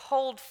appeal to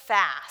hold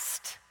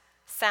fast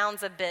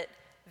sounds a bit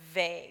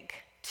vague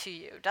to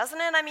you, doesn't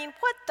it? I mean,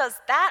 what does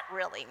that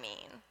really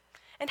mean?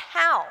 And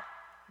how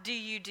do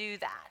you do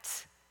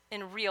that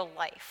in real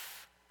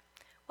life?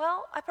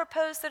 Well, I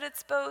propose that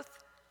it's both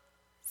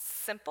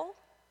simple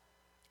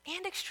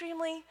and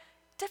extremely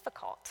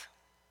difficult.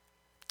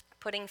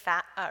 Put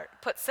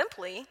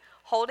simply,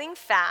 holding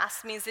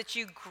fast means that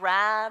you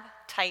grab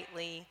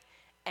tightly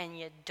and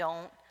you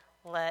don't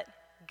let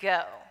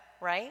go,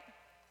 right?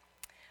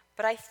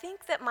 But I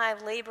think that my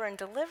labor and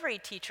delivery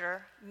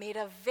teacher made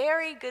a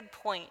very good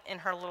point in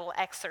her little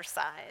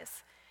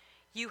exercise.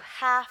 You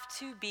have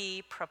to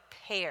be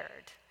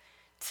prepared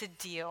to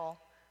deal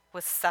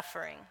with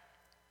suffering.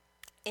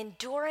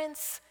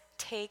 Endurance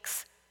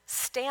takes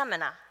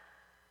stamina.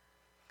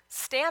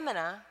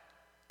 Stamina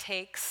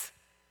takes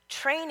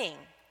training.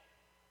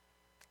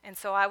 And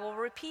so I will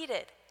repeat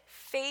it.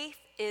 Faith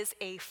is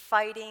a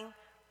fighting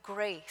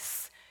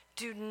grace.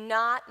 Do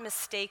not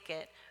mistake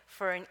it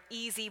for an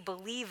easy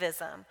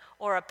believism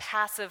or a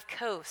passive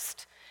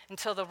coast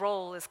until the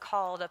roll is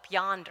called up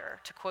yonder,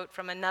 to quote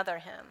from another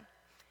hymn.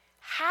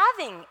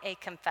 Having a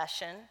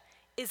confession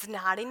is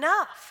not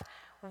enough.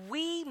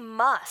 We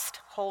must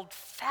hold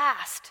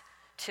fast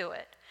to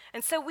it.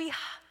 And so we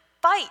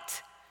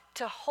fight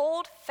to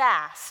hold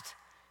fast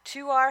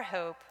to our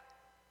hope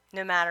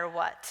no matter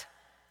what.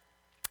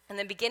 In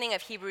the beginning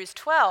of Hebrews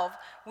 12,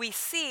 we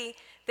see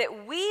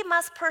that we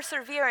must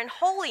persevere in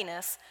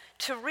holiness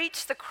to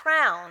reach the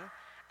crown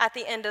at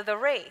the end of the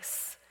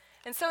race.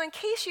 And so in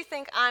case you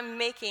think I'm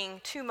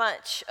making too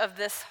much of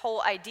this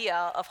whole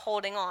idea of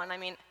holding on, I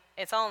mean,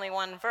 it's only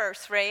one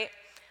verse, right?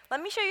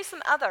 Let me show you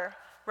some other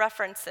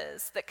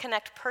references that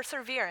connect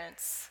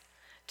perseverance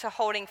to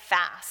holding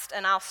fast,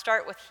 and I'll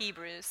start with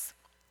Hebrews.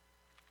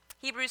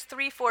 Hebrews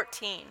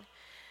 3:14.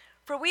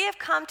 For we have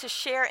come to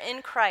share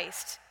in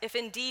Christ if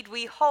indeed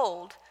we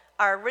hold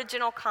our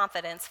original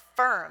confidence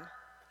firm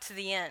to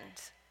the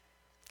end.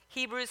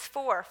 Hebrews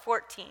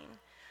 4:14.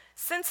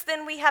 Since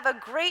then we have a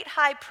great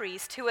high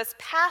priest who has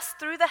passed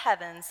through the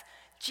heavens,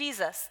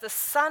 Jesus, the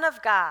Son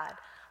of God.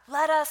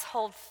 Let us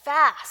hold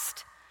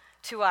fast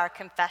to our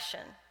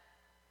confession.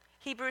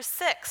 Hebrews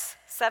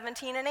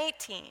 6:17 and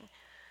 18.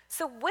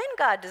 So when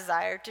God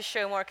desired to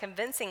show more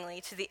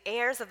convincingly to the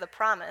heirs of the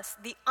promise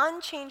the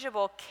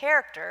unchangeable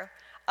character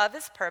of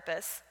his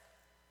purpose,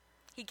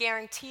 he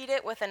guaranteed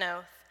it with an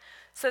oath,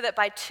 so that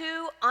by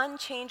two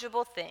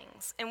unchangeable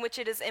things in which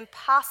it is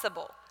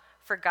impossible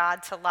for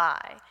God to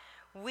lie,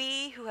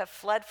 we who have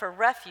fled for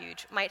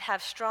refuge might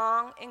have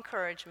strong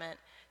encouragement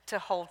to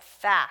hold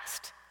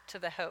fast to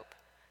the hope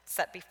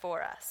set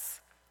before us.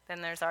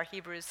 Then there's our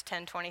Hebrews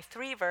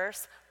 10:23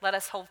 verse, let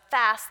us hold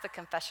fast the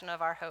confession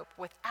of our hope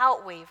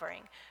without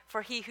wavering,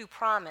 for he who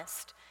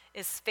promised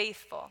is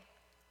faithful.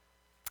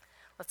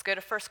 Let's go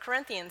to 1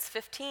 Corinthians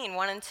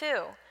 15:1 and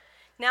 2.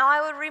 Now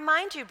I would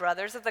remind you,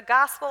 brothers, of the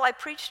gospel I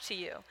preached to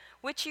you,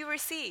 which you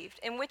received,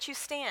 in which you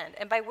stand,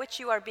 and by which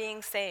you are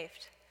being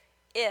saved,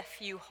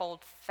 if you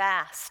hold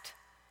fast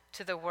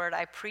to the word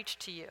I preached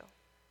to you,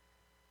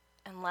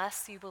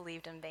 unless you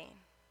believed in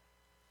vain.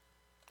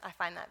 I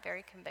find that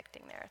very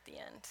convicting there at the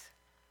end.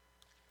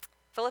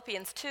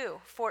 Philippians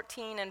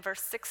 2:14 and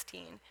verse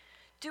 16.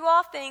 Do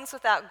all things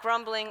without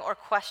grumbling or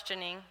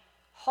questioning,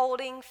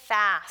 holding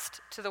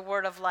fast to the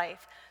word of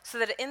life, so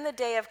that in the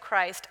day of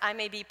Christ I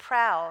may be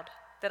proud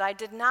that I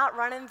did not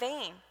run in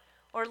vain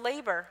or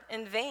labor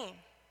in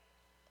vain.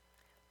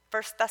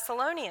 1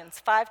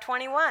 Thessalonians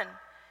 5:21.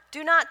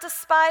 Do not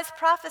despise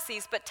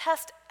prophecies, but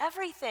test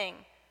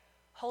everything.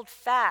 Hold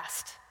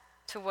fast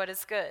to what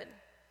is good.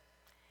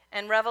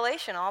 And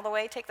Revelation, all the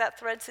way, take that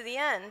thread to the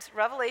end.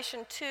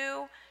 Revelation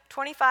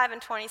 2:25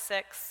 and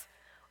 26.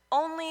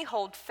 Only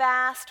hold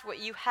fast what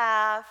you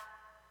have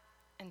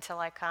until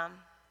I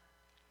come.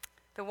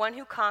 The one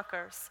who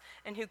conquers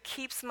and who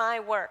keeps my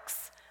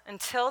works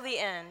until the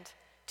end,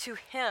 to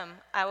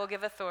him I will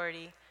give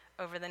authority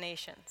over the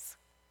nations.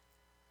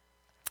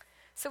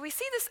 So we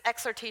see this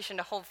exhortation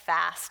to hold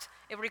fast.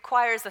 It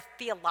requires a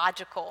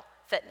theological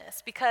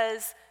fitness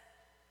because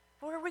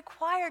we're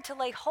required to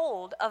lay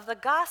hold of the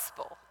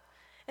gospel.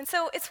 And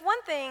so it's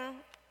one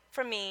thing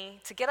for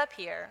me to get up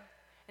here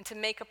and to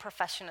make a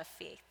profession of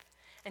faith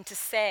and to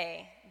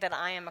say that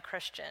I am a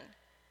Christian.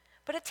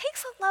 But it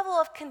takes a level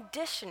of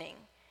conditioning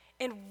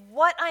in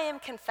what I am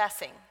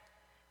confessing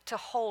to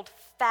hold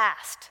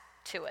fast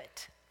to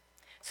it.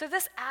 So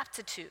this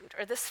aptitude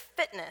or this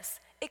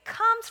fitness, it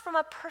comes from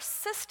a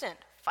persistent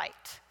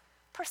fight,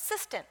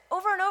 persistent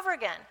over and over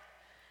again,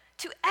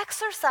 to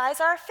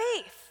exercise our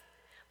faith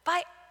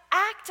by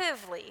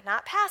actively,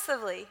 not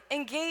passively,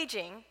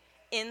 engaging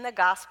in the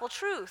gospel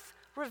truth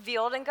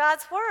revealed in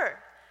God's word.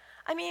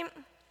 I mean,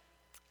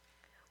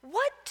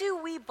 what do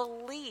we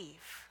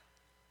believe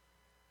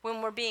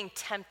when we're being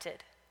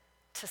tempted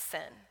to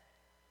sin?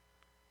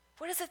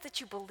 what is it that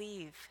you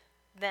believe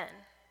then?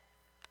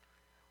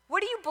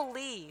 What do you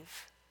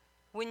believe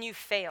when you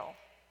fail?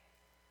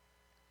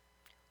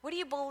 What do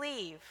you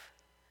believe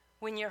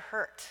when you're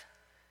hurt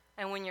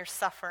and when you're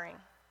suffering?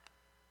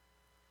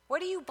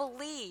 What do you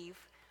believe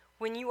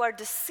when you are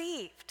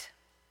deceived?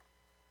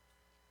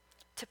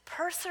 To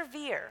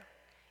persevere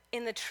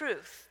in the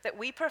truth that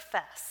we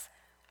profess,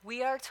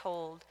 we are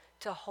told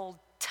to hold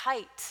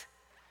tight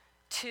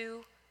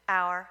to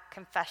our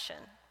confession.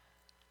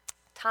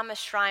 Thomas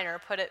Schreiner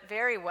put it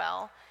very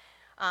well.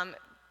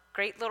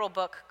 Great little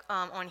book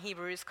on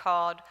Hebrews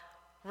called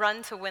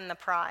Run to Win the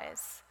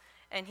Prize.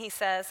 And he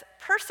says,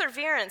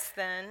 perseverance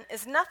then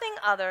is nothing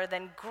other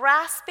than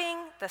grasping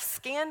the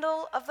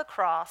scandal of the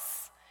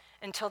cross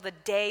until the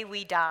day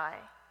we die.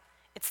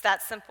 It's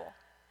that simple.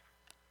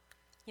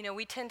 You know,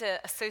 we tend to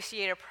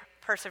associate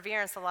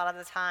perseverance a lot of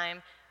the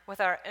time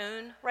with our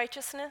own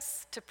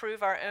righteousness to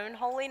prove our own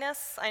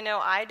holiness. I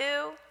know I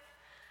do.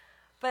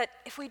 But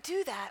if we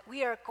do that,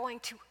 we are going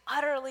to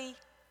utterly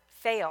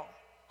fail.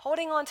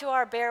 Holding on to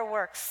our bare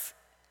works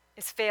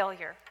is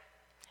failure.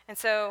 And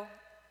so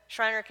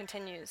Schreiner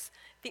continues,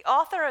 the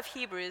author of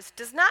Hebrews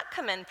does not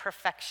commend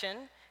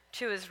perfection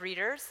to his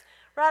readers.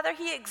 Rather,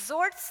 he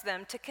exhorts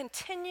them to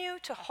continue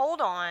to hold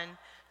on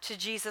to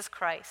Jesus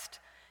Christ,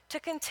 to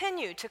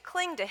continue to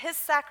cling to his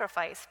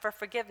sacrifice for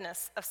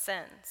forgiveness of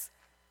sins.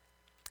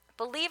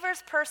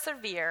 Believers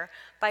persevere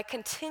by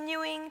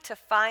continuing to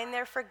find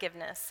their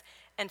forgiveness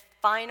and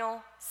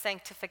final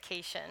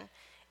sanctification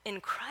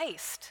in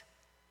Christ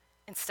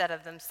instead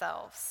of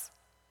themselves.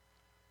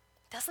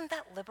 Doesn't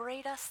that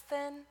liberate us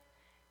then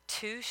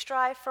to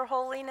strive for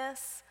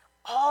holiness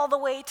all the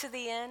way to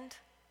the end?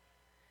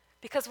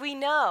 Because we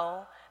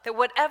know that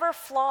whatever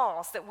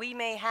flaws that we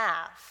may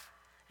have,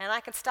 and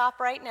I can stop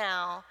right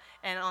now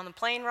and on the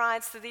plane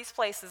rides to these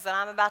places that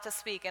I'm about to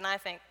speak, and I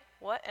think,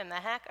 what in the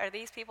heck are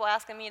these people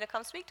asking me to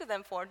come speak to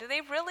them for? Do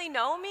they really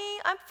know me?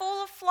 I'm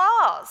full of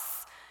flaws.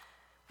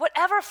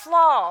 Whatever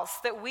flaws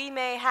that we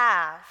may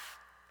have,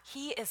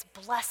 he is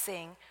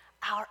blessing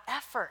our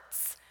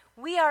efforts.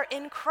 We are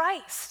in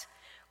Christ.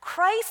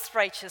 Christ's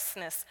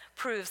righteousness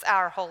proves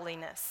our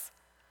holiness.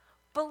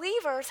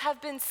 Believers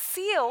have been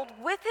sealed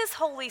with his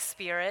Holy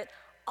Spirit,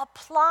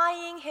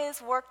 applying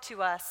his work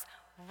to us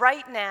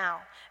right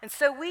now. And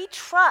so we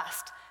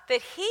trust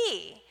that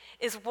he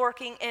is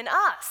working in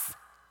us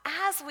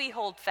as we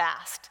hold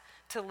fast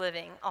to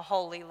living a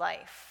holy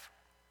life.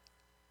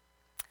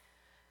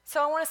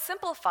 So I want to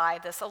simplify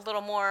this a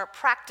little more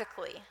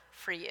practically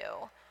for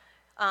you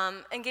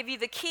and give you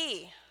the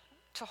key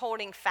to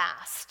holding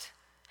fast.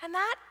 And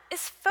that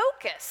is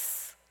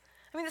focus.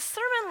 I mean, the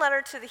sermon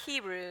letter to the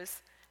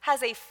Hebrews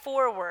has a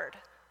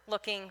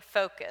forward-looking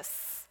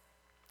focus.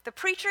 The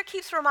preacher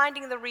keeps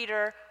reminding the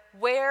reader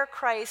where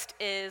Christ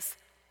is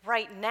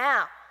right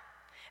now.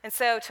 And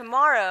so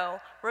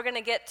tomorrow, we're going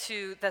to get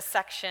to the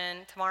section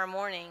tomorrow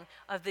morning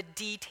of the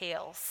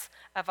details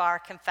of our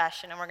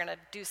confession, and we're going to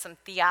do some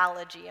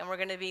theology, and we're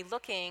going to be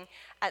looking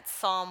at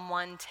Psalm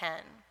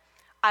 110.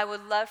 I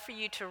would love for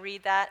you to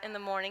read that in the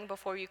morning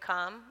before you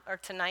come, or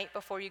tonight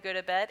before you go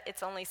to bed.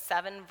 It's only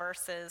 7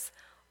 verses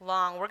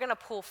long. We're going to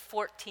pull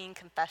 14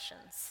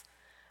 confessions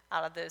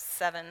out of those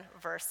 7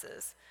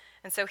 verses.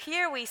 And so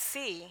here we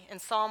see in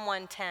Psalm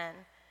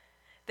 110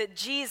 that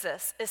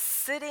Jesus is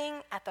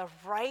sitting at the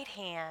right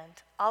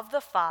hand of the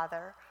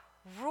Father,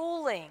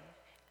 ruling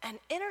and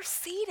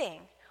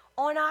interceding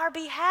on our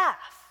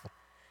behalf.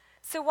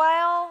 So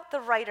while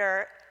the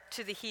writer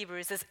to the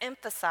Hebrews is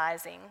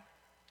emphasizing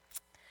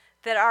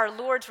that our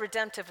Lord's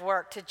redemptive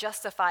work to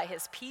justify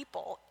his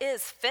people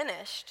is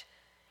finished,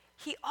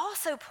 he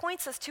also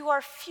points us to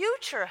our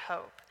future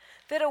hope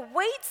that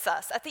awaits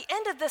us at the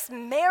end of this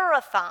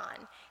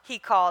marathon, he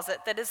calls it,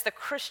 that is the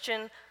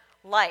Christian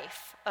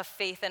life of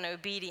faith and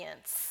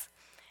obedience.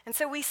 And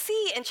so we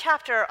see in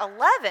chapter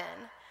 11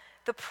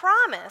 the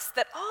promise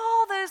that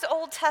all those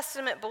Old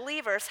Testament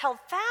believers held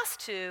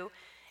fast to.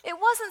 It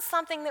wasn't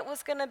something that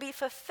was going to be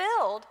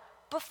fulfilled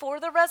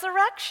before the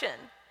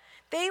resurrection.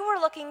 They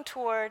were looking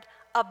toward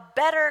a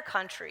better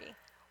country,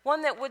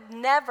 one that would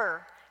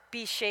never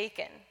be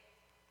shaken.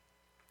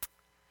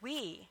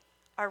 We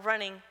are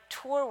running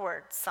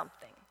toward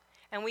something,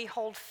 and we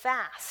hold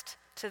fast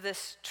to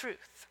this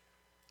truth.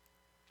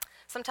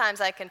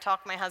 Sometimes I can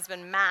talk my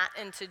husband, Matt,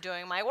 into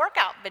doing my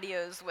workout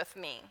videos with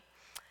me.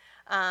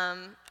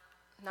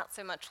 Not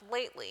so much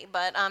lately,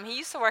 but he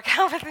used to work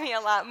out with me a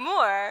lot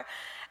more.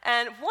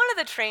 And one of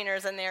the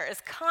trainers in there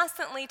is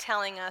constantly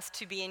telling us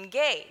to be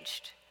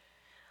engaged.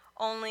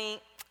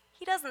 Only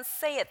he doesn't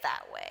say it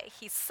that way.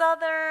 He's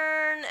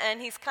Southern, and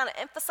he's kind of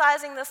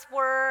emphasizing this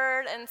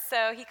word, and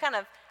so he kind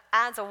of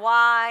adds a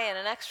Y and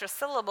an extra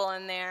syllable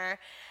in there,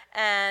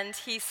 and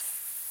he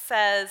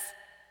says,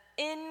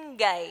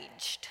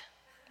 engaged.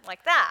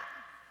 Like that.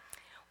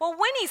 Well,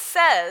 when he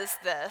says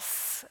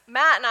this,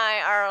 Matt and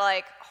I are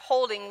like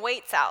holding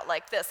weights out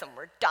like this, and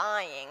we're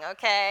dying,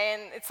 okay?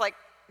 And it's like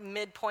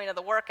midpoint of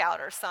the workout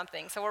or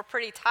something. So we're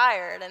pretty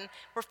tired, and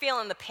we're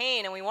feeling the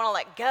pain, and we want to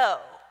let go.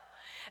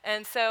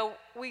 And so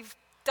we've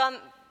done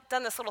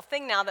done this little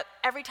thing now that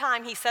every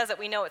time he says it,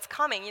 we know it's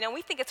coming.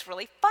 We think it's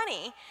really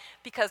funny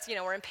because,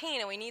 we're in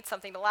pain and we need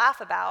something to laugh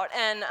about.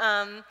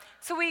 And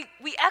so we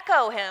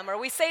echo him, or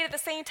we say it at the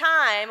same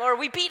time, or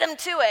we beat him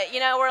to it.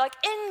 We're like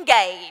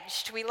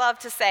engaged. We love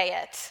to say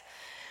it.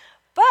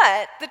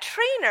 But the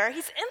trainer,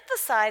 he's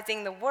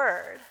emphasizing the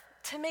word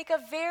to make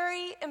a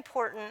very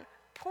important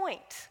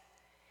point.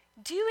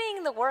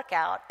 Doing the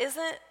workout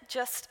isn't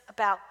just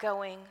about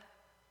going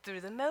through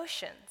the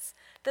motions.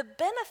 The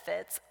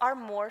benefits are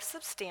more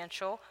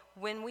substantial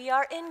when we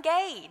are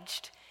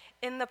engaged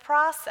in the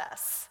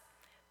process.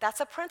 That's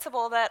a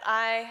principle that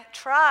I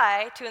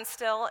try to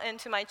instill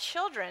into my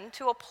children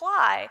to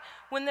apply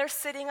when they're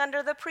sitting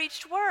under the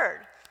preached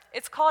word.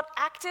 It's called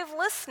active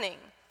listening.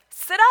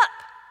 Sit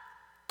up.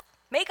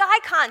 Make eye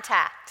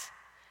contact.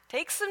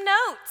 Take some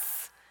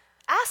notes.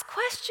 Ask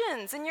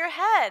questions in your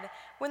head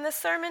when the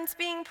sermon's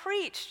being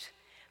preached.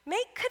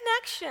 Make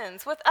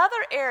connections with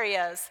other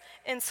areas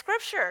in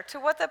Scripture to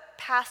what the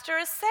pastor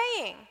is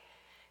saying.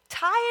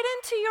 Tie it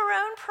into your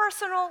own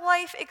personal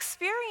life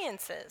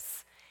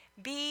experiences.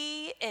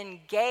 Be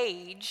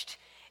engaged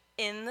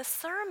in the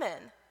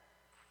sermon.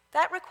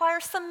 That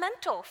requires some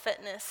mental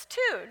fitness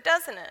too,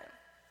 doesn't it?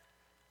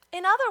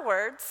 In other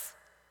words,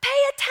 pay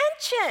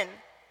attention.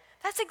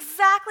 That's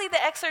exactly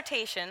the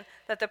exhortation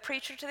that the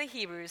preacher to the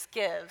Hebrews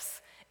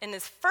gives in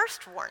his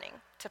first warning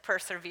to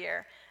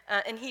persevere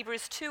in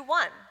Hebrews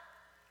 2:1.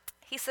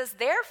 He says,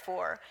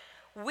 therefore,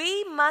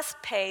 we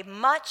must pay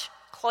much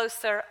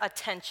closer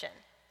attention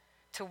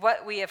to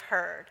what we have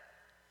heard,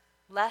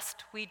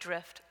 lest we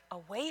drift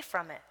away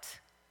from it.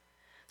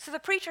 So the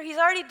preacher, he's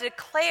already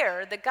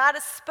declared that God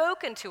has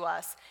spoken to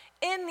us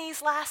in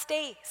these last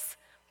days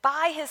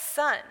by his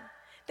Son.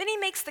 Then he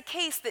makes the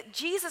case that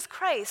Jesus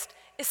Christ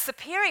is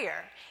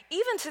superior,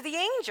 even to the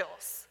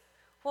angels.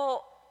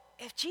 Well,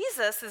 if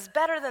Jesus is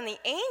better than the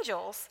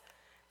angels,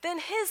 then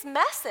his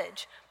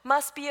message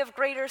must be of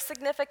greater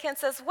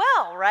significance as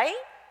well, right?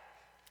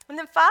 And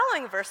then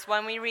following verse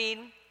 1, we read,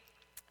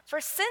 for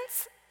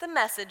since the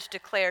message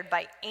declared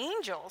by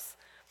angels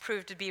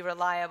proved to be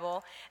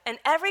reliable, and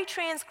every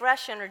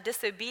transgression or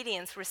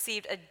disobedience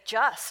received a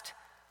just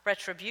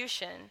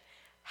retribution,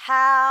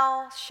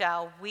 how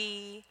shall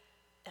we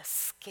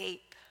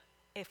escape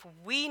if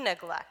we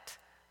neglect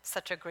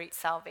such a great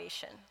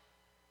salvation?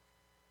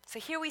 So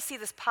here we see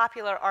this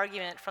popular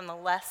argument from the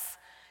less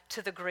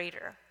to the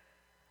greater.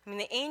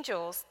 The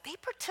angels, they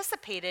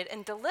participated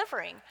in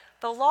delivering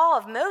the law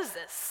of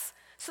Moses.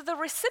 So the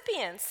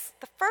recipients,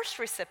 the first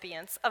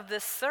recipients of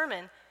this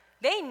sermon,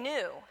 they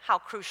knew how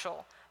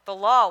crucial the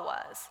law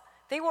was.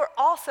 They were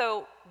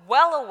also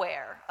well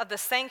aware of the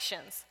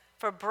sanctions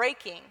for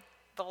breaking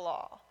the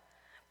law.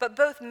 But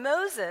both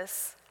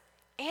Moses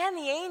and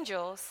the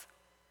angels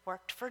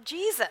worked for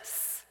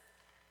Jesus.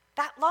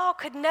 That law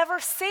could never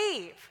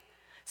save.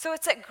 So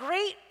it's at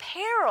great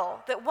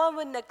peril that one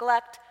would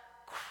neglect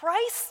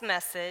Christ's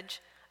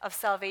message of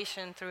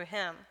salvation through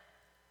him.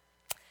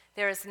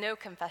 There is no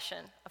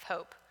confession of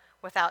hope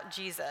without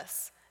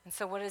Jesus. And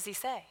so what does he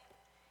say?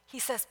 He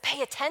says,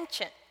 pay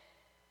attention.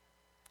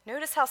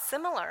 Notice how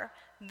similar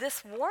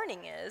this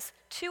warning is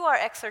to our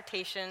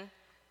exhortation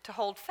to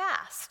hold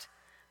fast.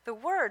 The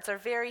words are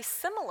very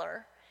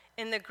similar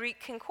in the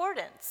Greek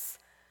concordance.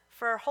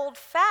 For hold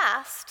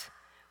fast,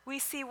 we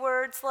see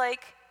words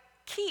like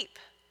keep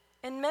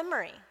in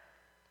memory,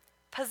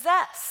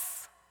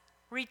 possess,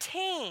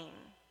 retain,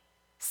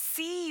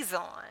 seize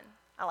on.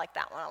 I like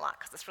that one a lot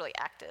because it's really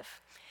active.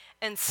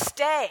 And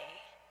stay.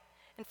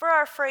 And for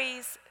our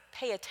phrase,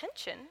 pay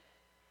attention,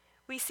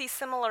 we see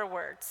similar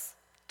words.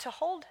 To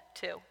hold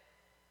to,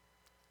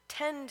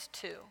 tend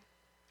to,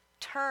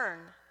 turn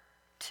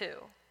to.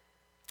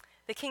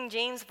 The King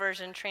James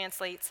Version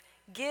translates,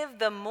 give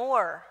the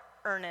more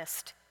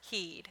earnest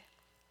heed,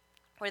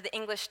 where the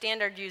English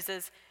Standard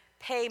uses,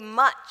 pay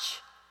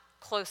much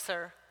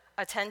closer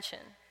attention.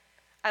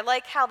 I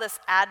like how this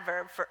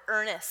adverb for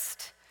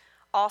earnest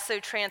also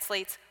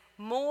translates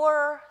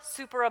more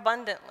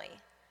superabundantly.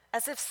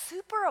 As if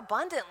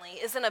superabundantly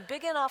isn't a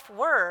big enough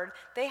word,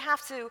 they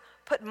have to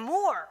put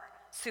more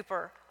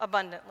super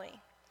abundantly.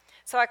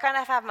 So I kind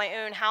of have my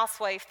own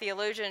housewife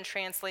theologian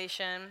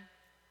translation,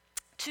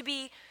 to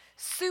be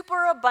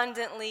super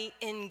abundantly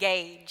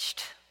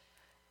engaged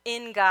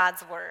in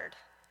God's word,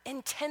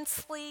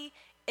 intensely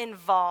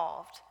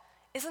involved.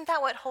 Isn't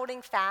that what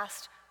holding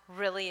fast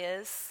really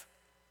is?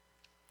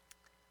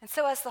 And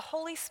so as the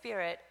Holy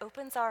Spirit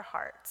opens our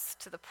hearts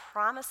to the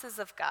promises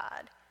of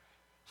God,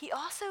 he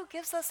also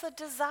gives us a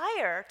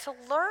desire to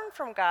learn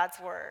from God's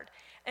word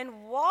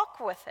and walk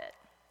with it.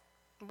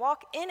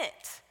 Walk in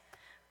it.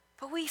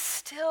 But we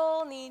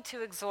still need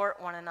to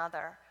exhort one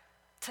another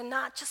to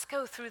not just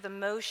go through the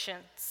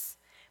motions.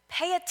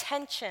 Pay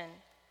attention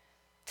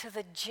to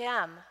the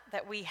gem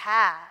that we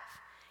have.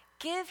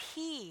 Give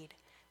heed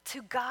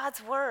to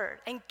God's word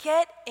and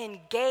get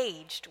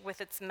engaged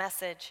with its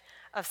message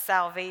of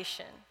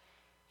salvation.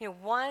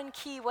 One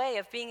key way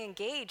of being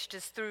engaged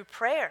is through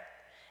prayer.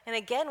 And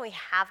again, we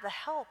have the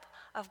help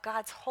of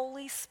God's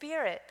Holy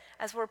Spirit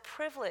as we're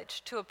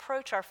privileged to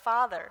approach our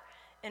Father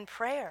in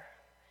prayer.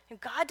 And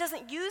God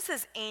doesn't use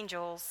his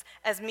angels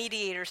as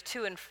mediators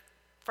to and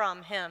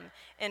from him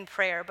in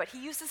prayer, but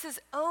he uses his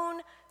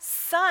own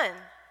Son,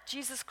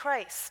 Jesus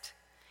Christ.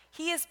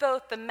 He is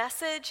both the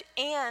message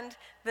and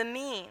the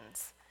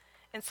means.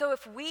 And so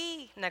if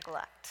we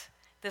neglect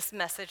this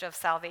message of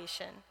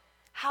salvation,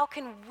 how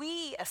can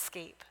we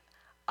escape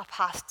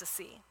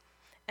apostasy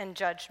and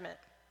judgment?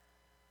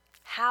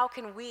 How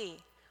can we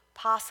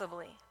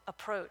possibly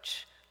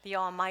approach the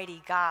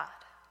Almighty God?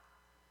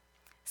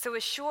 So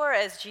as sure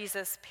as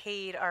Jesus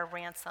paid our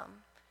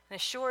ransom, and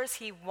as sure as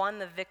he won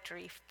the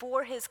victory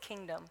for his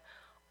kingdom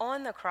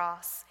on the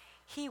cross,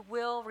 he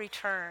will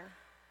return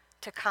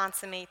to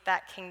consummate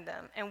that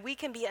kingdom. And we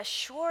can be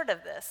assured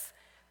of this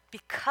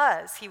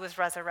because he was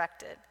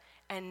resurrected.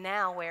 And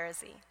now where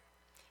is he?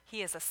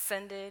 He is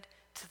ascended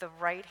to the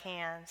right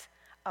hand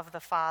of the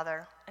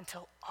Father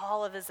until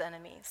all of his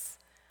enemies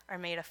are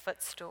made a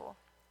footstool.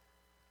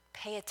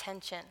 Pay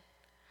attention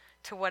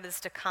to what is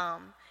to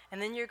come.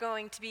 And then you're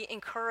going to be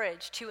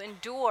encouraged to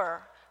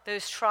endure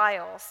those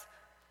trials,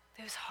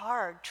 those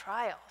hard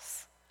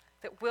trials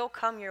that will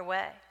come your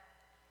way.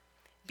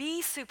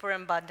 Be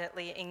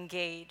superabundantly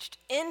engaged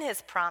in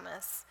his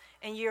promise,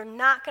 and you're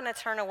not going to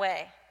turn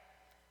away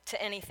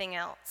to anything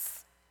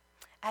else.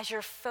 As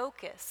your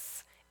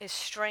focus is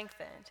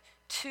strengthened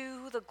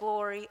to the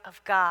glory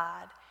of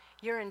God,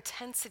 your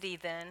intensity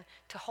then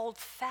to hold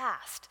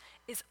fast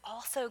is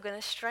also going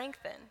to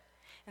strengthen.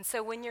 And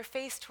so when you're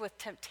faced with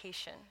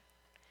temptation,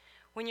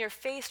 when you're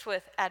faced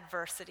with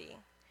adversity,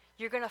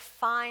 you're going to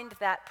find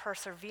that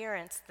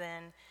perseverance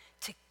then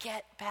to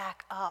get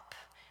back up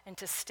and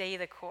to stay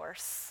the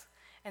course.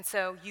 And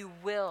so you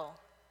will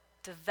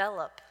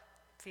develop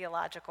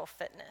theological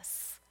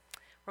fitness.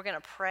 We're going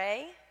to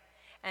pray,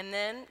 and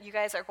then you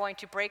guys are going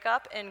to break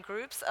up in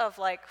groups of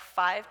like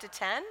 5 to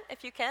 10,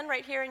 if you can,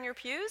 right here in your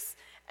pews.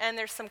 And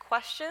there's some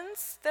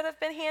questions that have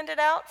been handed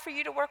out for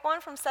you to work on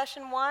from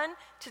session 1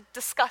 to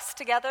discuss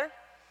together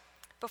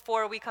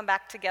before we come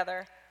back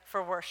together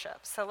for worship.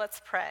 So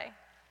let's pray.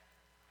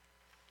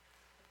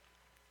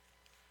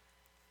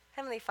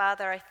 Heavenly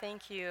Father, I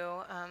thank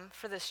you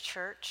for this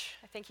church.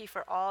 I thank you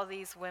for all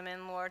these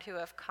women, Lord, who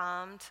have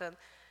come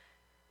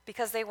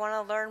because they want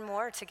to learn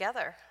more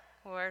together,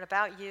 Lord,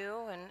 about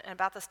you and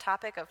about this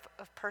topic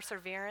of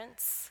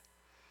perseverance.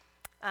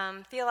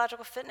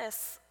 Theological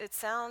fitness, it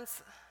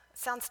sounds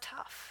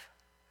tough.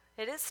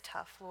 It is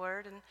tough,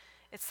 Lord, and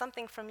it's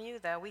something from you,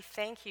 though. We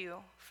thank you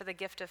for the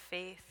gift of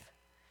faith.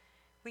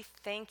 We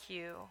thank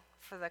you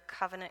for the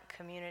covenant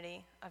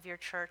community of your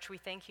church. We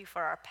thank you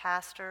for our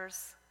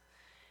pastors.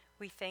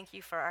 We thank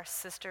you for our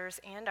sisters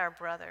and our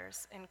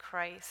brothers in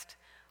Christ.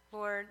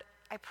 Lord,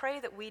 I pray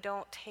that we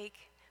don't take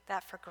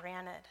that for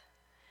granted,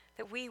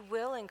 that we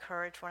will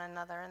encourage one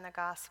another in the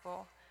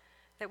gospel,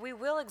 that we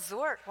will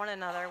exhort one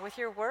another with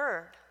your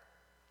word.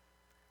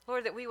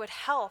 Lord, that we would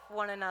help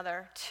one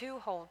another to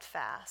hold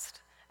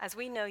fast, as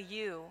we know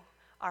you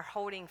are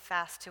holding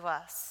fast to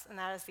us, and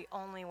that is the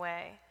only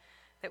way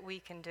that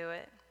we can do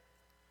it.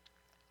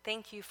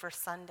 Thank you for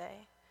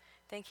Sunday.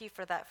 Thank you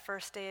for that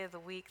first day of the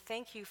week.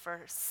 Thank you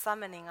for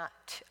summoning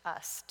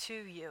us to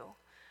you,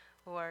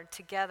 Lord,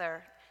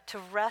 together to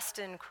rest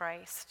in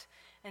Christ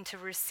and to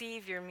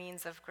receive your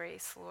means of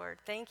grace, Lord.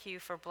 Thank you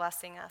for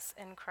blessing us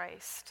in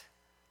Christ.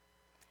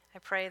 I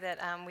pray that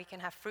we can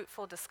have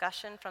fruitful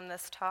discussion from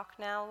this talk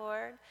now,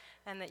 Lord,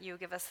 and that you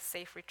give us a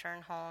safe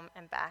return home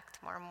and back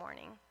tomorrow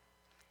morning.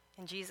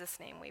 In Jesus'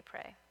 name we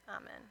pray.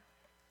 Amen.